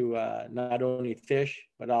right to not only fish,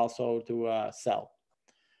 but also to sell.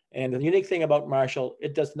 And the unique thing about Marshall,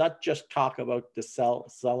 it does not just talk about the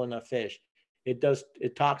selling of fish.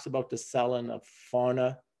 It talks about the selling of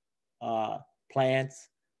fauna, plants,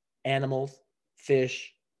 animals,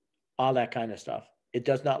 fish, all that kind of stuff. It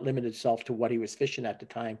does not limit itself to what he was fishing at the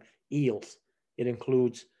time, eels. It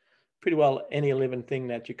includes pretty well any living thing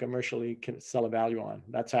that you commercially can sell a value on.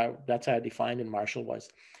 That's how defined in Marshall was.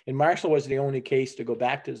 And Marshall was the only case to go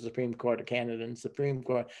back to the Supreme Court of Canada and Supreme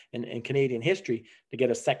Court in Canadian history to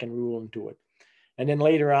get a second rule into it. And then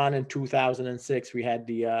later on in 2006, we had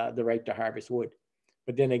the right to harvest wood.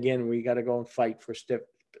 But then again, we got to go and fight for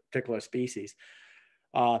particular species.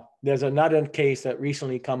 There's another case that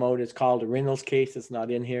recently come out. It's called the Reynolds case. It's not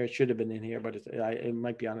in here. It should have been in here, but it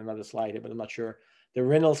might be on another slide, but I'm not sure. The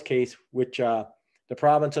Reynolds case, which the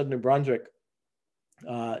province of New Brunswick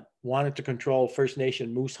wanted to control First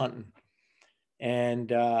Nation moose hunting. And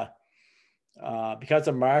because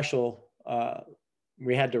of Marshall,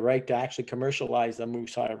 we had the right to actually commercialize the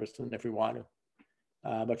moose harvesting if we want to.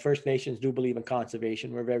 But First Nations do believe in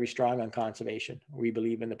conservation. We're very strong on conservation. We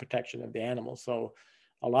believe in the protection of the animals. So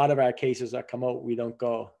a lot of our cases that come out, we don't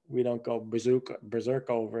go berserk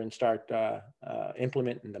over and start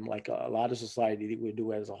implementing them like a lot of society would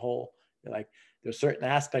do as a whole. Like there's certain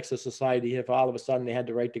aspects of society, if all of a sudden they had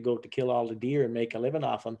the right to go to kill all the deer and make a living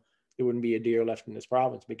off them, there wouldn't be a deer left in this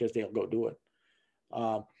province because they'll go do it.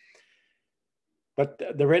 But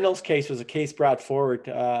the Reynolds case was a case brought forward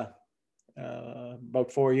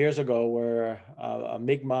about 4 years ago, where a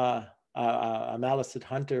Mi'kmaq, a Maliseet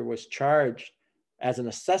hunter, was charged as an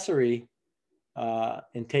accessory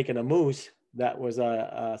in taking a moose that was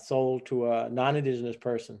sold to a non-Indigenous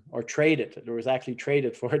person, or traded. It was actually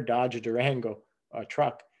traded for a Dodge Durango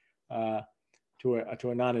truck to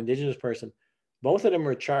a non-Indigenous person. Both of them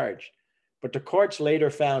were charged, but the courts later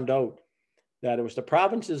found out that it was the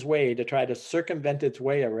province's way to try to circumvent its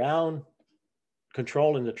way around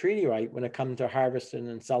controlling the treaty right when it comes to harvesting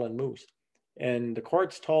and selling moose. And the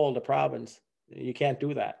courts told the province, you can't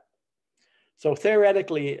do that. So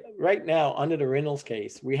theoretically, right now, under the Reynolds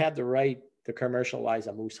case, we have the right to commercialize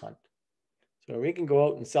a moose hunt. So we can go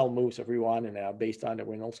out and sell moose if we want to now, based on the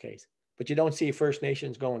Reynolds case. But you don't see First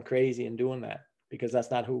Nations going crazy and doing that, because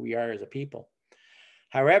that's not who we are as a people.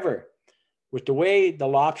 However, with the way the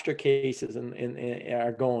lobster cases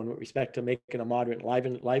are going with respect to making a moderate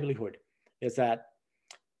livelihood, is that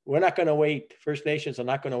we're not going to wait. First Nations are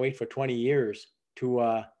not going to wait for 20 years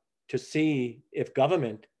to see if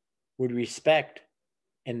government would respect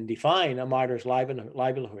and define a martyr's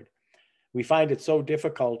livelihood. We find it so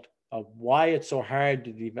difficult of why it's so hard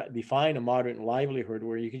to define a moderate livelihood,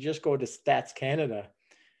 where you can just go to Stats Canada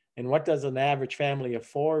and what does an average family of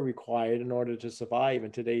four require in order to survive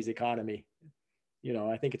in today's economy?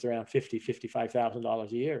 I think it's around $50,000,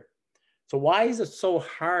 $55,000 a year. So why is it so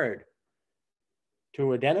hard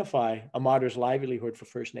to identify a modest livelihood for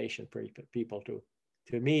First Nation people.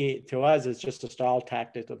 To us, it's just a stall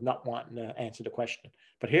tactic of not wanting to answer the question.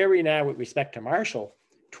 But here we are with respect to Marshall,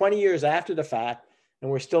 20 years after the fact, and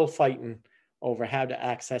we're still fighting over how to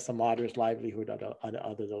access a modest livelihood out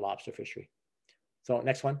of the lobster fishery. So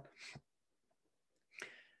next one.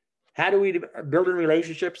 How do we build in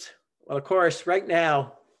relationships? Well, of course, right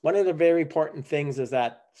now, one of the very important things is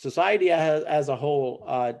that society as a whole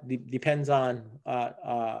depends on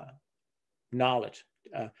knowledge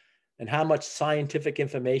and how much scientific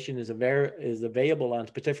information is available on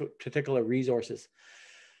particular resources.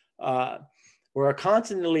 We're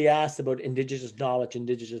constantly asked about indigenous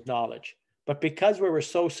knowledge. But because we were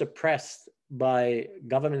so suppressed by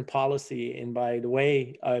government policy and by the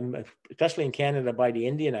way, especially in Canada, by the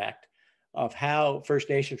Indian Act, of how First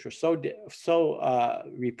Nations were so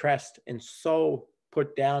repressed and so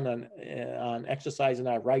put down on exercising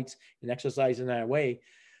our rights and exercising our way,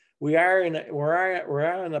 we're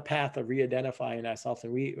on a path of re-identifying ourselves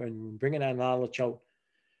and bringing our knowledge out.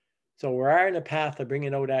 So we're on a path of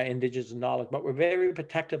bringing out our Indigenous knowledge, but we're very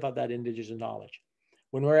protective of that Indigenous knowledge.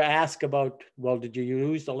 When we're asked about, well, did you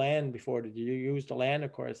use the land before? Did you use the land?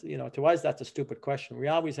 Of course, to us, that's a stupid question. We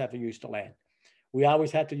always have to use the land. We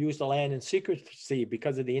always had to use the land in secrecy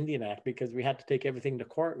because of the Indian Act, because we had to take everything to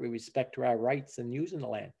court with respect to our rights in using the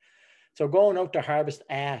land. So going out to harvest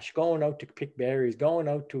ash, going out to pick berries, going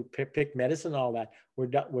out to pick medicine, all that,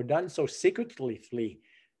 we're done so secretly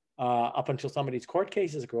up until some of these court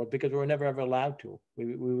cases go up, because we were never ever allowed to.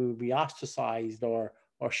 We would be ostracized or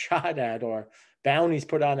shot at, or bounties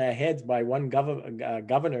put on our heads by one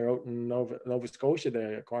governor out in Nova Scotia,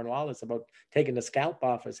 the Cornwallis, about taking the scalp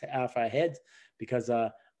off our heads because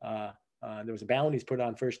there was bounties put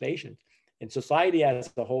on First Nations. And society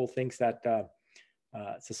as a whole thinks that the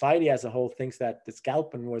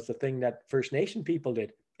scalping was the thing that First Nation people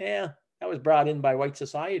did. Yeah, that was brought in by white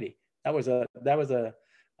society. That was a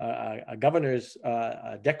governor's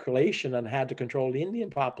declaration on how to control the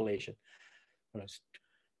Indian population.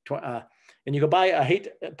 And you could buy,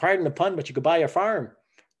 pardon the pun, but you could buy a farm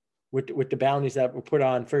with the bounties that were put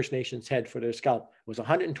on First Nations' head for their scalp. It was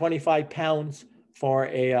 125 pounds for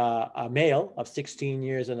a male of 16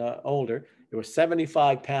 years and older. It was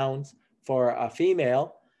 75 pounds for a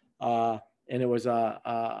female, and it was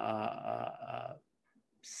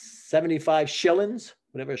 75 shillings,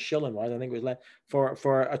 whatever a shilling was, I think it was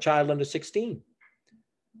for a child under 16.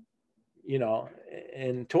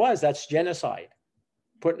 And to us, that's genocide,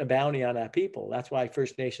 putting a bounty on our people. That's why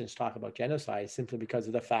First Nations talk about genocide, simply because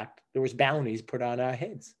of the fact there was bounties put on our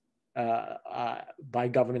heads by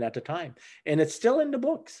government at the time. And it's still in the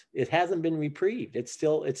books. It hasn't been reprieved. It's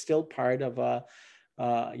still part of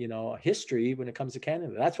history when it comes to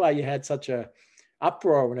Canada. That's why you had such a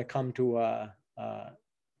uproar when it come to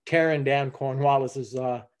tearing down Cornwallis's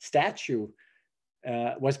statue,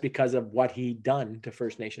 was because of what he done to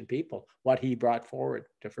First Nation people, what he brought forward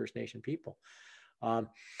to First Nation people.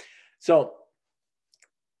 So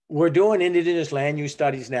we're doing Indigenous land use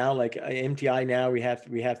studies now, like MTI now, we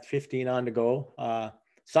have 15 on the go.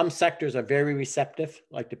 Some sectors are very receptive,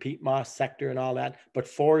 like the peat moss sector and all that, but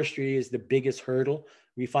forestry is the biggest hurdle.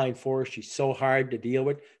 We find forestry so hard to deal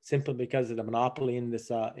with, simply because of the monopoly in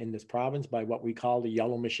this province by what we call the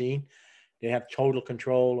yellow machine. They have total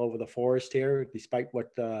control over the forest here, despite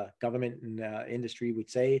what the government and industry would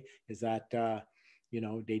say is that,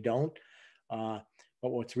 they don't. But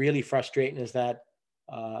what's really frustrating is that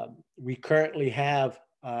we currently have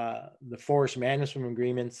the forest management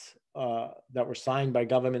agreements that were signed by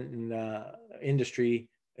government and industry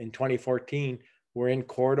in 2014. We're in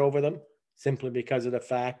court over them, simply because of the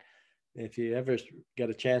fact, if you ever get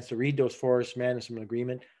a chance to read those forest management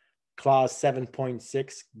agreement, clause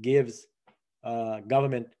 7.6 gives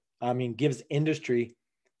gives industry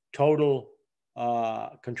total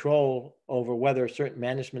control over whether certain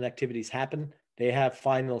management activities happen. They have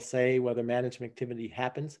final say whether management activity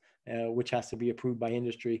happens, which has to be approved by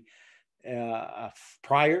industry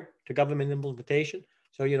prior to government implementation.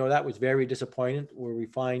 So, that was very disappointing, where we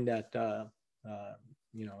find that,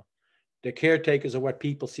 the caretakers of what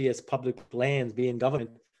people see as public lands, being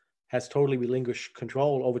government, has totally relinquished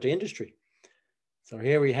control over the industry. So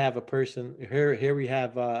here we have a person, here we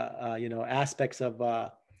have, aspects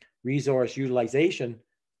of resource utilization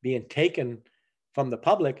being taken from the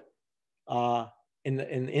public, and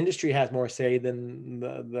the industry has more say than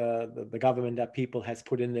the government that people has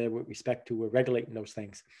put in there with respect to regulating those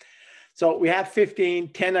things. So we have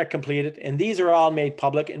 15, 10 are completed, and these are all made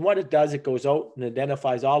public. And what it does, it goes out and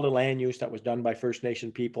identifies all the land use that was done by First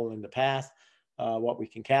Nation people in the past, what we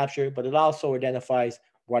can capture, but it also identifies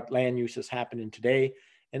what land use is happening today.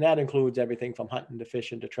 And that includes everything from hunting to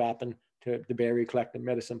fishing to trapping to the berry collecting,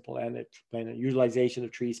 medicine plant, utilization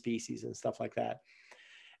of tree species and stuff like that.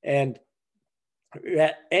 And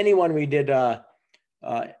anyone we did land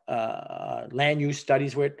use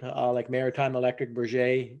studies with, like Maritime Electric,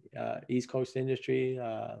 Berger, East Coast Industry,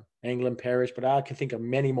 England Parish, but I can think of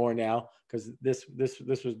many more now because this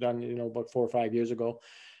was done, you know, about 4 or 5 years ago.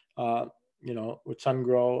 You know, with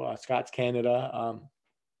SunGrow, Scott's Canada,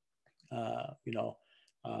 you know,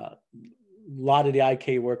 a lot of the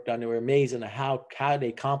IK work done. They were amazing at how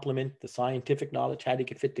they complement the scientific knowledge, how they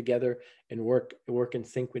could fit together and work in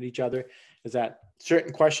sync with each other. Is that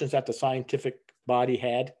certain questions that the scientific body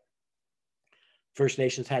had, First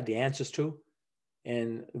Nations had the answers to,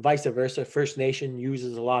 and vice versa. First Nation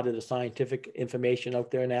uses a lot of the scientific information out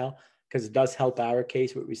there now because it does help our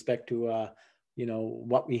case with respect to you know,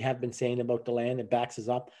 what we have been saying about the land. It backs us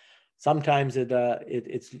up. Sometimes it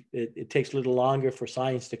takes a little longer for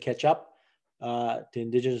science to catch up to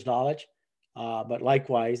Indigenous knowledge, but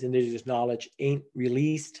likewise, Indigenous knowledge ain't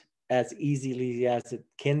released as easily as it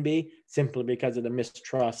can be, simply because of the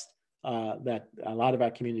mistrust that a lot of our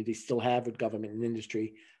communities still have with government and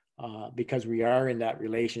industry, because we are in that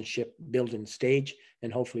relationship building stage,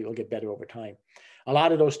 and hopefully it will get better over time. A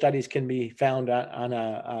lot of those studies can be found on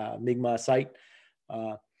a Mi'kmaq site.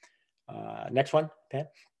 Next one,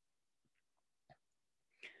 Pat.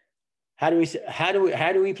 How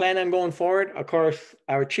do we plan on going forward? Of course,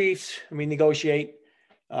 our chiefs, we negotiate.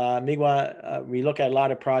 Mi'kmaq, we look at a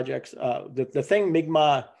lot of projects. The thing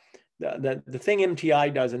Mi'kmaq, the thing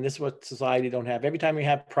MTI does, and this is what society don't have. Every time we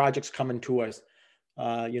have projects coming to us,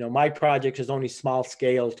 you know, my project is only small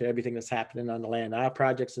scale to everything that's happening on the land. Our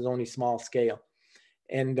projects is only small scale,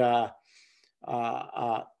 and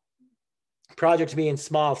projects being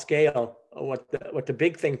small scale, what the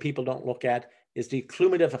big thing people don't look at is the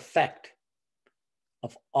cumulative effect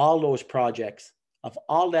of all those projects, of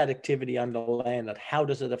all that activity on the land, and how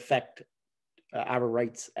does it affect our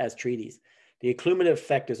rights as treaties. The cumulative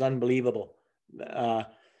effect is unbelievable.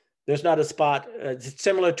 There's not a spot. It's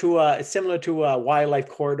similar to wildlife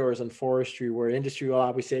corridors and forestry, where industry will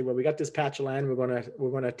always say, "Well, we got this patch of land. We're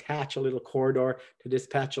going to attach a little corridor to this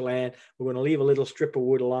patch of land. We're going to leave a little strip of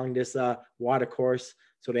wood along this water course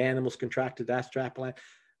so the animals can track to that strap of land."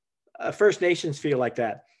 First Nations feel like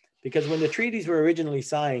that because when the treaties were originally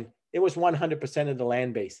signed, it was 100% of the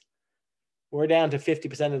land base. We're down to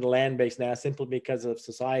 50% of the land base now, simply because of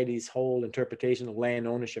society's whole interpretation of land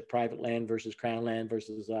ownership, private land versus crown land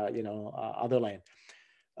versus you know, other land.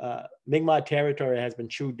 Mi'kmaq territory has been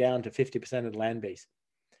chewed down to 50% of the land base,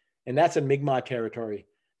 and that's in Mi'kmaq territory.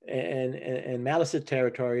 And Maliseet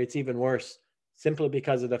territory, it's even worse, simply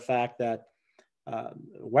because of the fact that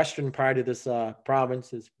western part of this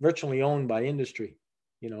province is virtually owned by industry.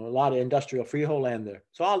 You know, a lot of industrial freehold land there.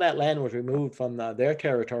 So all that land was removed from their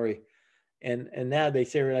territory. And now they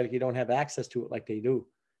say like you don't have access to it like they do,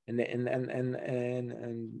 and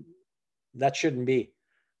that shouldn't be.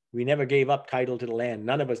 We never gave up title to the land.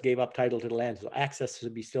 None of us gave up title to the land, so access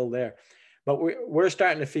should be still there. But we're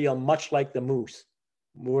starting to feel much like the moose.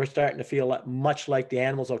 We're starting to feel much like the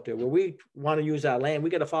animals out there. Where we want to use our land, we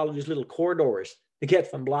got to follow these little corridors to get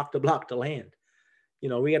from block to land. You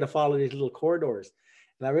know, we got to follow these little corridors.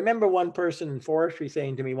 And I remember one person in forestry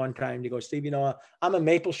saying to me one time, "You go, Steve, you know, I'm a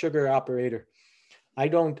maple sugar operator. I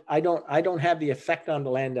don't have the effect on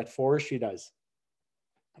the land that forestry does."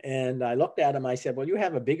 And I looked at him. I said, "Well, you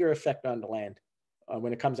have a bigger effect on the land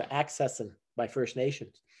when it comes to accessing by First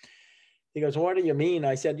Nations." He goes, "What do you mean?"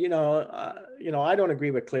 I said, you know, I don't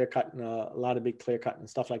agree with clear cutting, a lot of big clear cutting and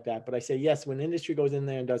stuff like that. But I say, yes, when industry goes in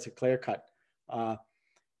there and does a clear cut,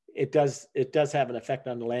 it does have an effect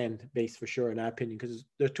on the land base for sure, in our opinion, because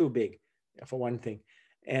they're too big, for one thing.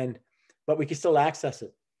 But we can still access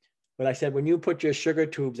it. But I said, when you put your sugar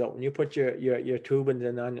tubes out, when you put your tubing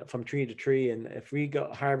in from tree to tree, and if we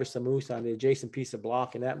go harvest a moose on the adjacent piece of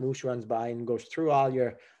block, and that moose runs by and goes through all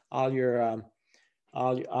your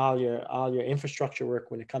infrastructure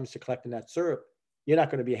work when it comes to collecting that syrup, you're not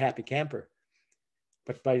going to be a happy camper.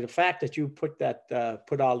 But by the fact that you put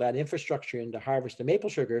all that infrastructure in to harvest the maple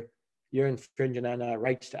sugar, you're infringing on our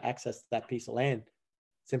rights to access that piece of land,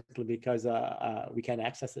 simply because we can't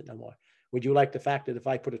access it no more. Would you like the fact that if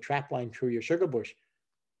I put a trap line through your sugar bush,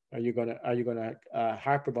 are you gonna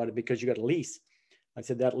harp about it because you got a lease? I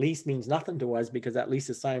said that lease means nothing to us because that lease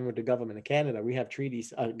is signed with the government of Canada. We have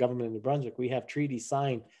treaties, government of New Brunswick. We have treaties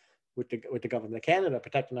signed with the government of Canada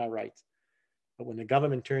protecting our rights. But when the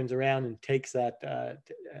government turns around and takes that,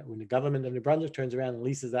 when the government of New Brunswick turns around and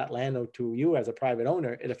leases that land out to you as a private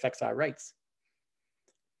owner, it affects our rights.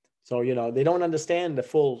 So, you know, they don't understand the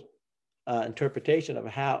full interpretation of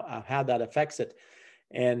how that affects it.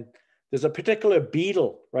 And there's a particular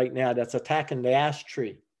beetle right now that's attacking the ash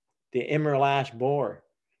tree, the emerald ash borer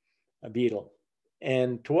beetle.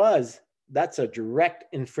 And to us, that's a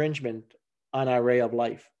direct infringement on our way of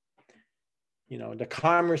life. You know, the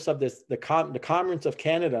commerce of this, the commerce of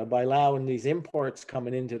Canada, by allowing these imports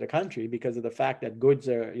coming into the country because of the fact that goods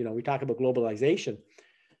are, you know, we talk about globalization.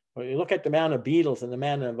 When you look at the amount of beetles and the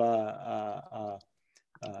amount of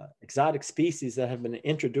exotic species that have been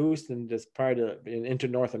introduced in this part of into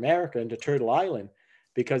North America, into Turtle Island,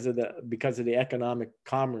 because of the economic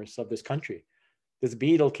commerce of this country. This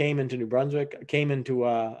beetle came into New Brunswick, came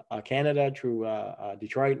into Canada through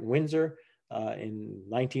Detroit and Windsor in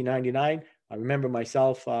 1999. I remember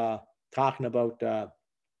myself talking about the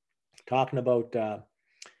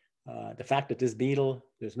fact that this beetle,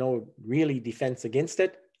 there's no really defense against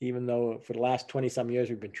it, even though for the last 20 some years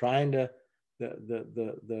we've been trying to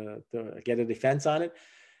get a defense on it.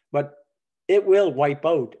 But it will wipe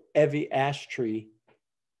out every ash tree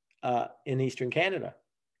in Eastern Canada.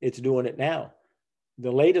 It's doing it now.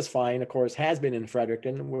 The latest find, of course, has been in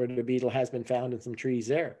Fredericton, where the beetle has been found in some trees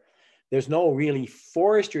there. There's no really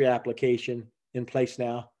forestry application in place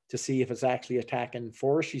now to see if it's actually attacking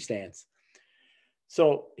forestry stands.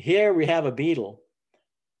 So here we have a beetle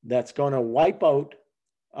that's going to wipe out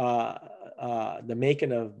the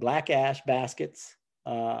making of black ash baskets.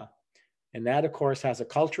 And that, of course, has a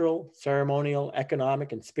cultural, ceremonial,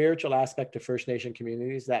 economic, and spiritual aspect to First Nation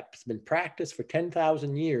communities that's been practiced for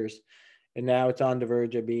 10,000 years. And now it's on the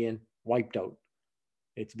verge of being wiped out.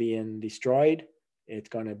 It's being destroyed. It's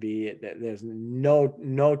going to be, there's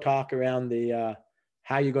no talk around the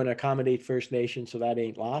how you're going to accommodate First Nations so that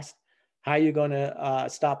ain't lost. How you're going to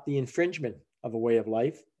stop the infringement of a way of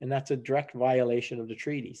life. And that's a direct violation of the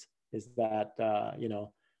treaties, is that, you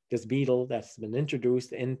know, this beetle that's been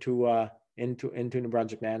introduced into New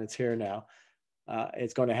Brunswick now, and it's here now,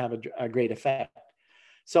 it's going to have a great effect.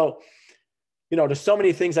 So, you know, there's so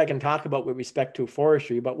many things I can talk about with respect to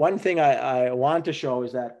forestry, but one thing I want to show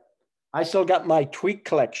is that I still got my twig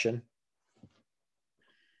collection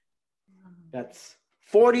that's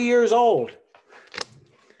 40 years old.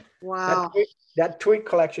 Wow. That twig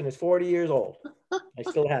collection is 40 years old. I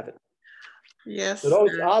still have it. Yes.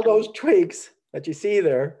 So all those twigs that you see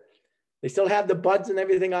there, they still have the buds and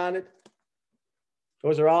everything on it.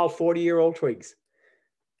 Those are all 40-year-old twigs.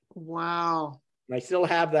 Wow. And I still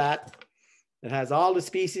have that. It has all the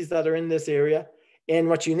species that are in this area. And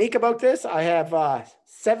what's unique about this, I have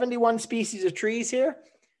 71 species of trees here.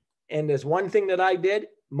 And there's one thing that I did,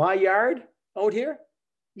 my yard out here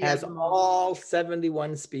has all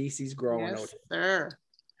 71 species growing out here. Sir.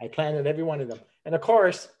 I planted every one of them. And of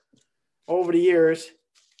course, over the years,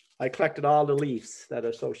 I collected all the leaves that are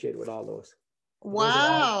associated with all those.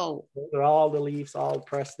 Wow. Those are all the leaves, all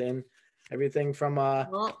pressed in. Everything from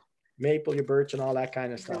maple, your birch, and all that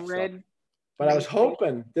kind of stuff. Red. But I was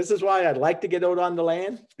hoping, this is why I'd like to get out on the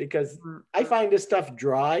land, because I find this stuff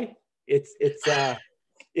dry. It's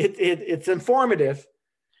informative,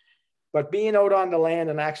 but being out on the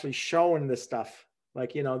land and actually showing this stuff,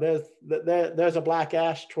 like, you know, there's a black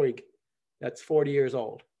ash twig that's 40 years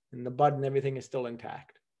old, and the bud and everything is still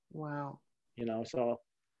intact. Wow. You know, so,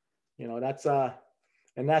 you know, that's the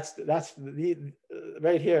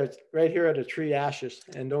right here. It's right here are the tree ashes,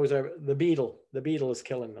 and those are the beetle. The beetle is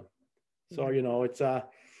killing them. So, you know, it's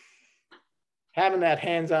having that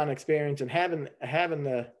hands-on experience and having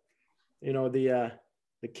the, you know, the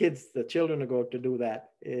kids, the children to go to do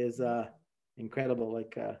that is incredible.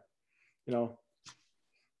 Like, you know,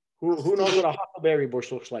 who knows what a huckleberry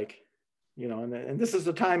bush looks like, you know, and this is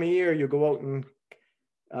the time of year you go out and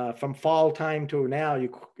from fall time to now,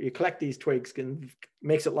 you collect these twigs, and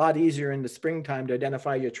makes it a lot easier in the springtime to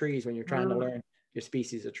identify your trees when you're trying to learn your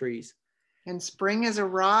species of trees. And spring has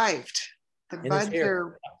arrived. The buds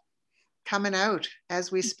are coming out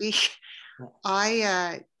as we speak.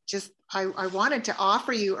 I wanted to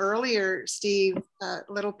offer you earlier, Steve, a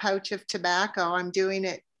little pouch of tobacco. I'm doing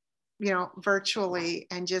it, you know, virtually,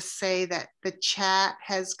 and just say that the chat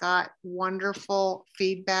has got wonderful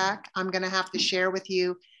feedback. I'm going to have to share with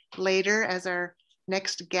you later as our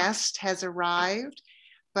next guest has arrived.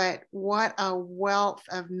 But what a wealth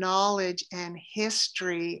of knowledge and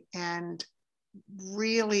history, and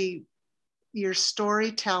really your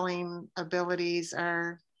storytelling abilities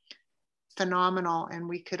are phenomenal, and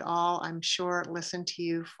we could all, I'm sure, listen to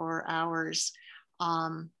you for hours.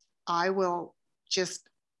 I will just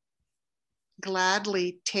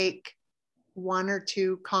gladly take one or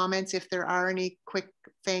two comments if there are any quick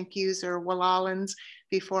thank yous or wallalans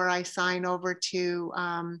before I sign over to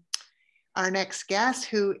our next guest,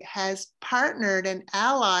 who has partnered and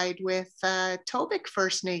allied with Tobic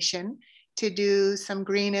First Nation to do some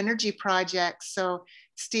green energy projects. So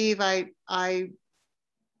Steve, I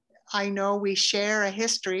know we share a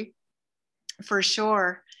history for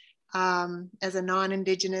sure, as a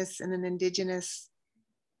non-Indigenous and an Indigenous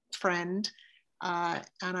friend. And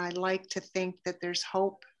I like to think that there's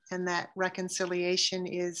hope and that reconciliation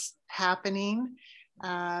is happening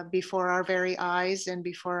before our very eyes and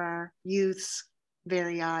before our youth's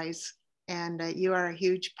very eyes. And you are a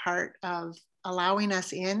huge part of allowing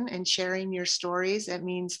us in and sharing your stories. It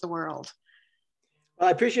means the world. Well,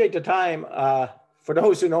 I appreciate the time. For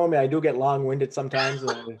those who know me, I do get long-winded sometimes.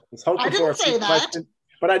 I was hoping I didn't for a few say that. questions,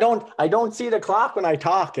 but I don't see the clock when I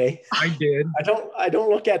talk. I did. I don't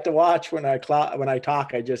look at the watch when I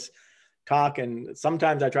talk. I just talk, and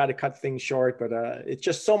sometimes I try to cut things short. But it's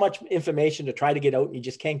just so much information to try to get out, and you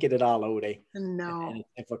just can't get it all out. No, and it's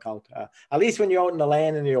difficult. At least when you're out in the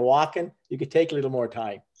land and you're walking, you could take a little more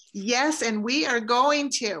time. Yes, and we are going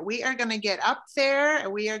to get up there,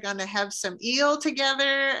 and we are going to have some eel together,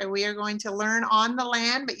 and we are going to learn on the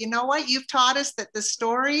land. But you know what? You've taught us that the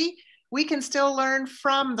story, we can still learn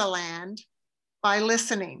from the land by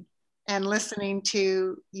listening, and listening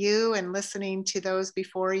to you and listening to those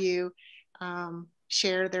before you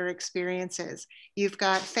share their experiences. You've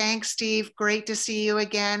got, thanks, Steve. Great to see you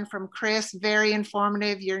again. From Chris, very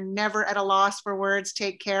informative. You're never at a loss for words.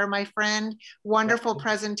 Take care, my friend. Wonderful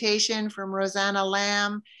presentation from Rosanna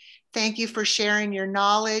Lamb. Thank you for sharing your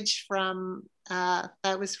knowledge from,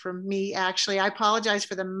 that was from me, actually. I apologize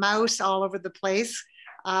for the mouse all over the place.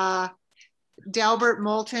 Delbert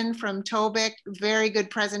Moulton from Tobic, very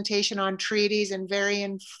good presentation on treaties and very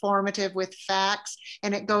informative with facts.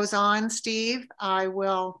 And it goes on, Steve. I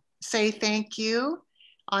will say thank you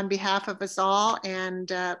on behalf of us all,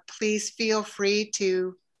 and please feel free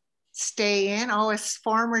to stay in. Oh, a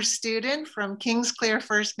former student from Kingsclear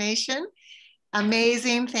First Nation.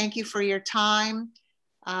 Amazing, thank you for your time.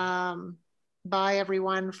 Bye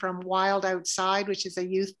everyone from Wild Outside, which is a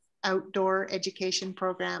youth outdoor education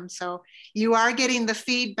program. So you are getting the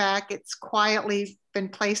feedback. It's quietly been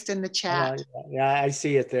placed in the chat. Yeah, I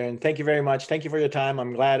see it there. And thank you very much. Thank you for your time.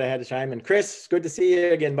 I'm glad I had the time. And Chris, it's good to see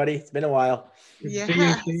you again, buddy. It's been a while. Good to see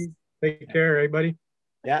you, Steve. Take care, everybody.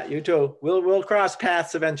 Yeah, you too. We'll cross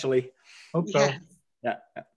paths eventually. Hope so. Yeah.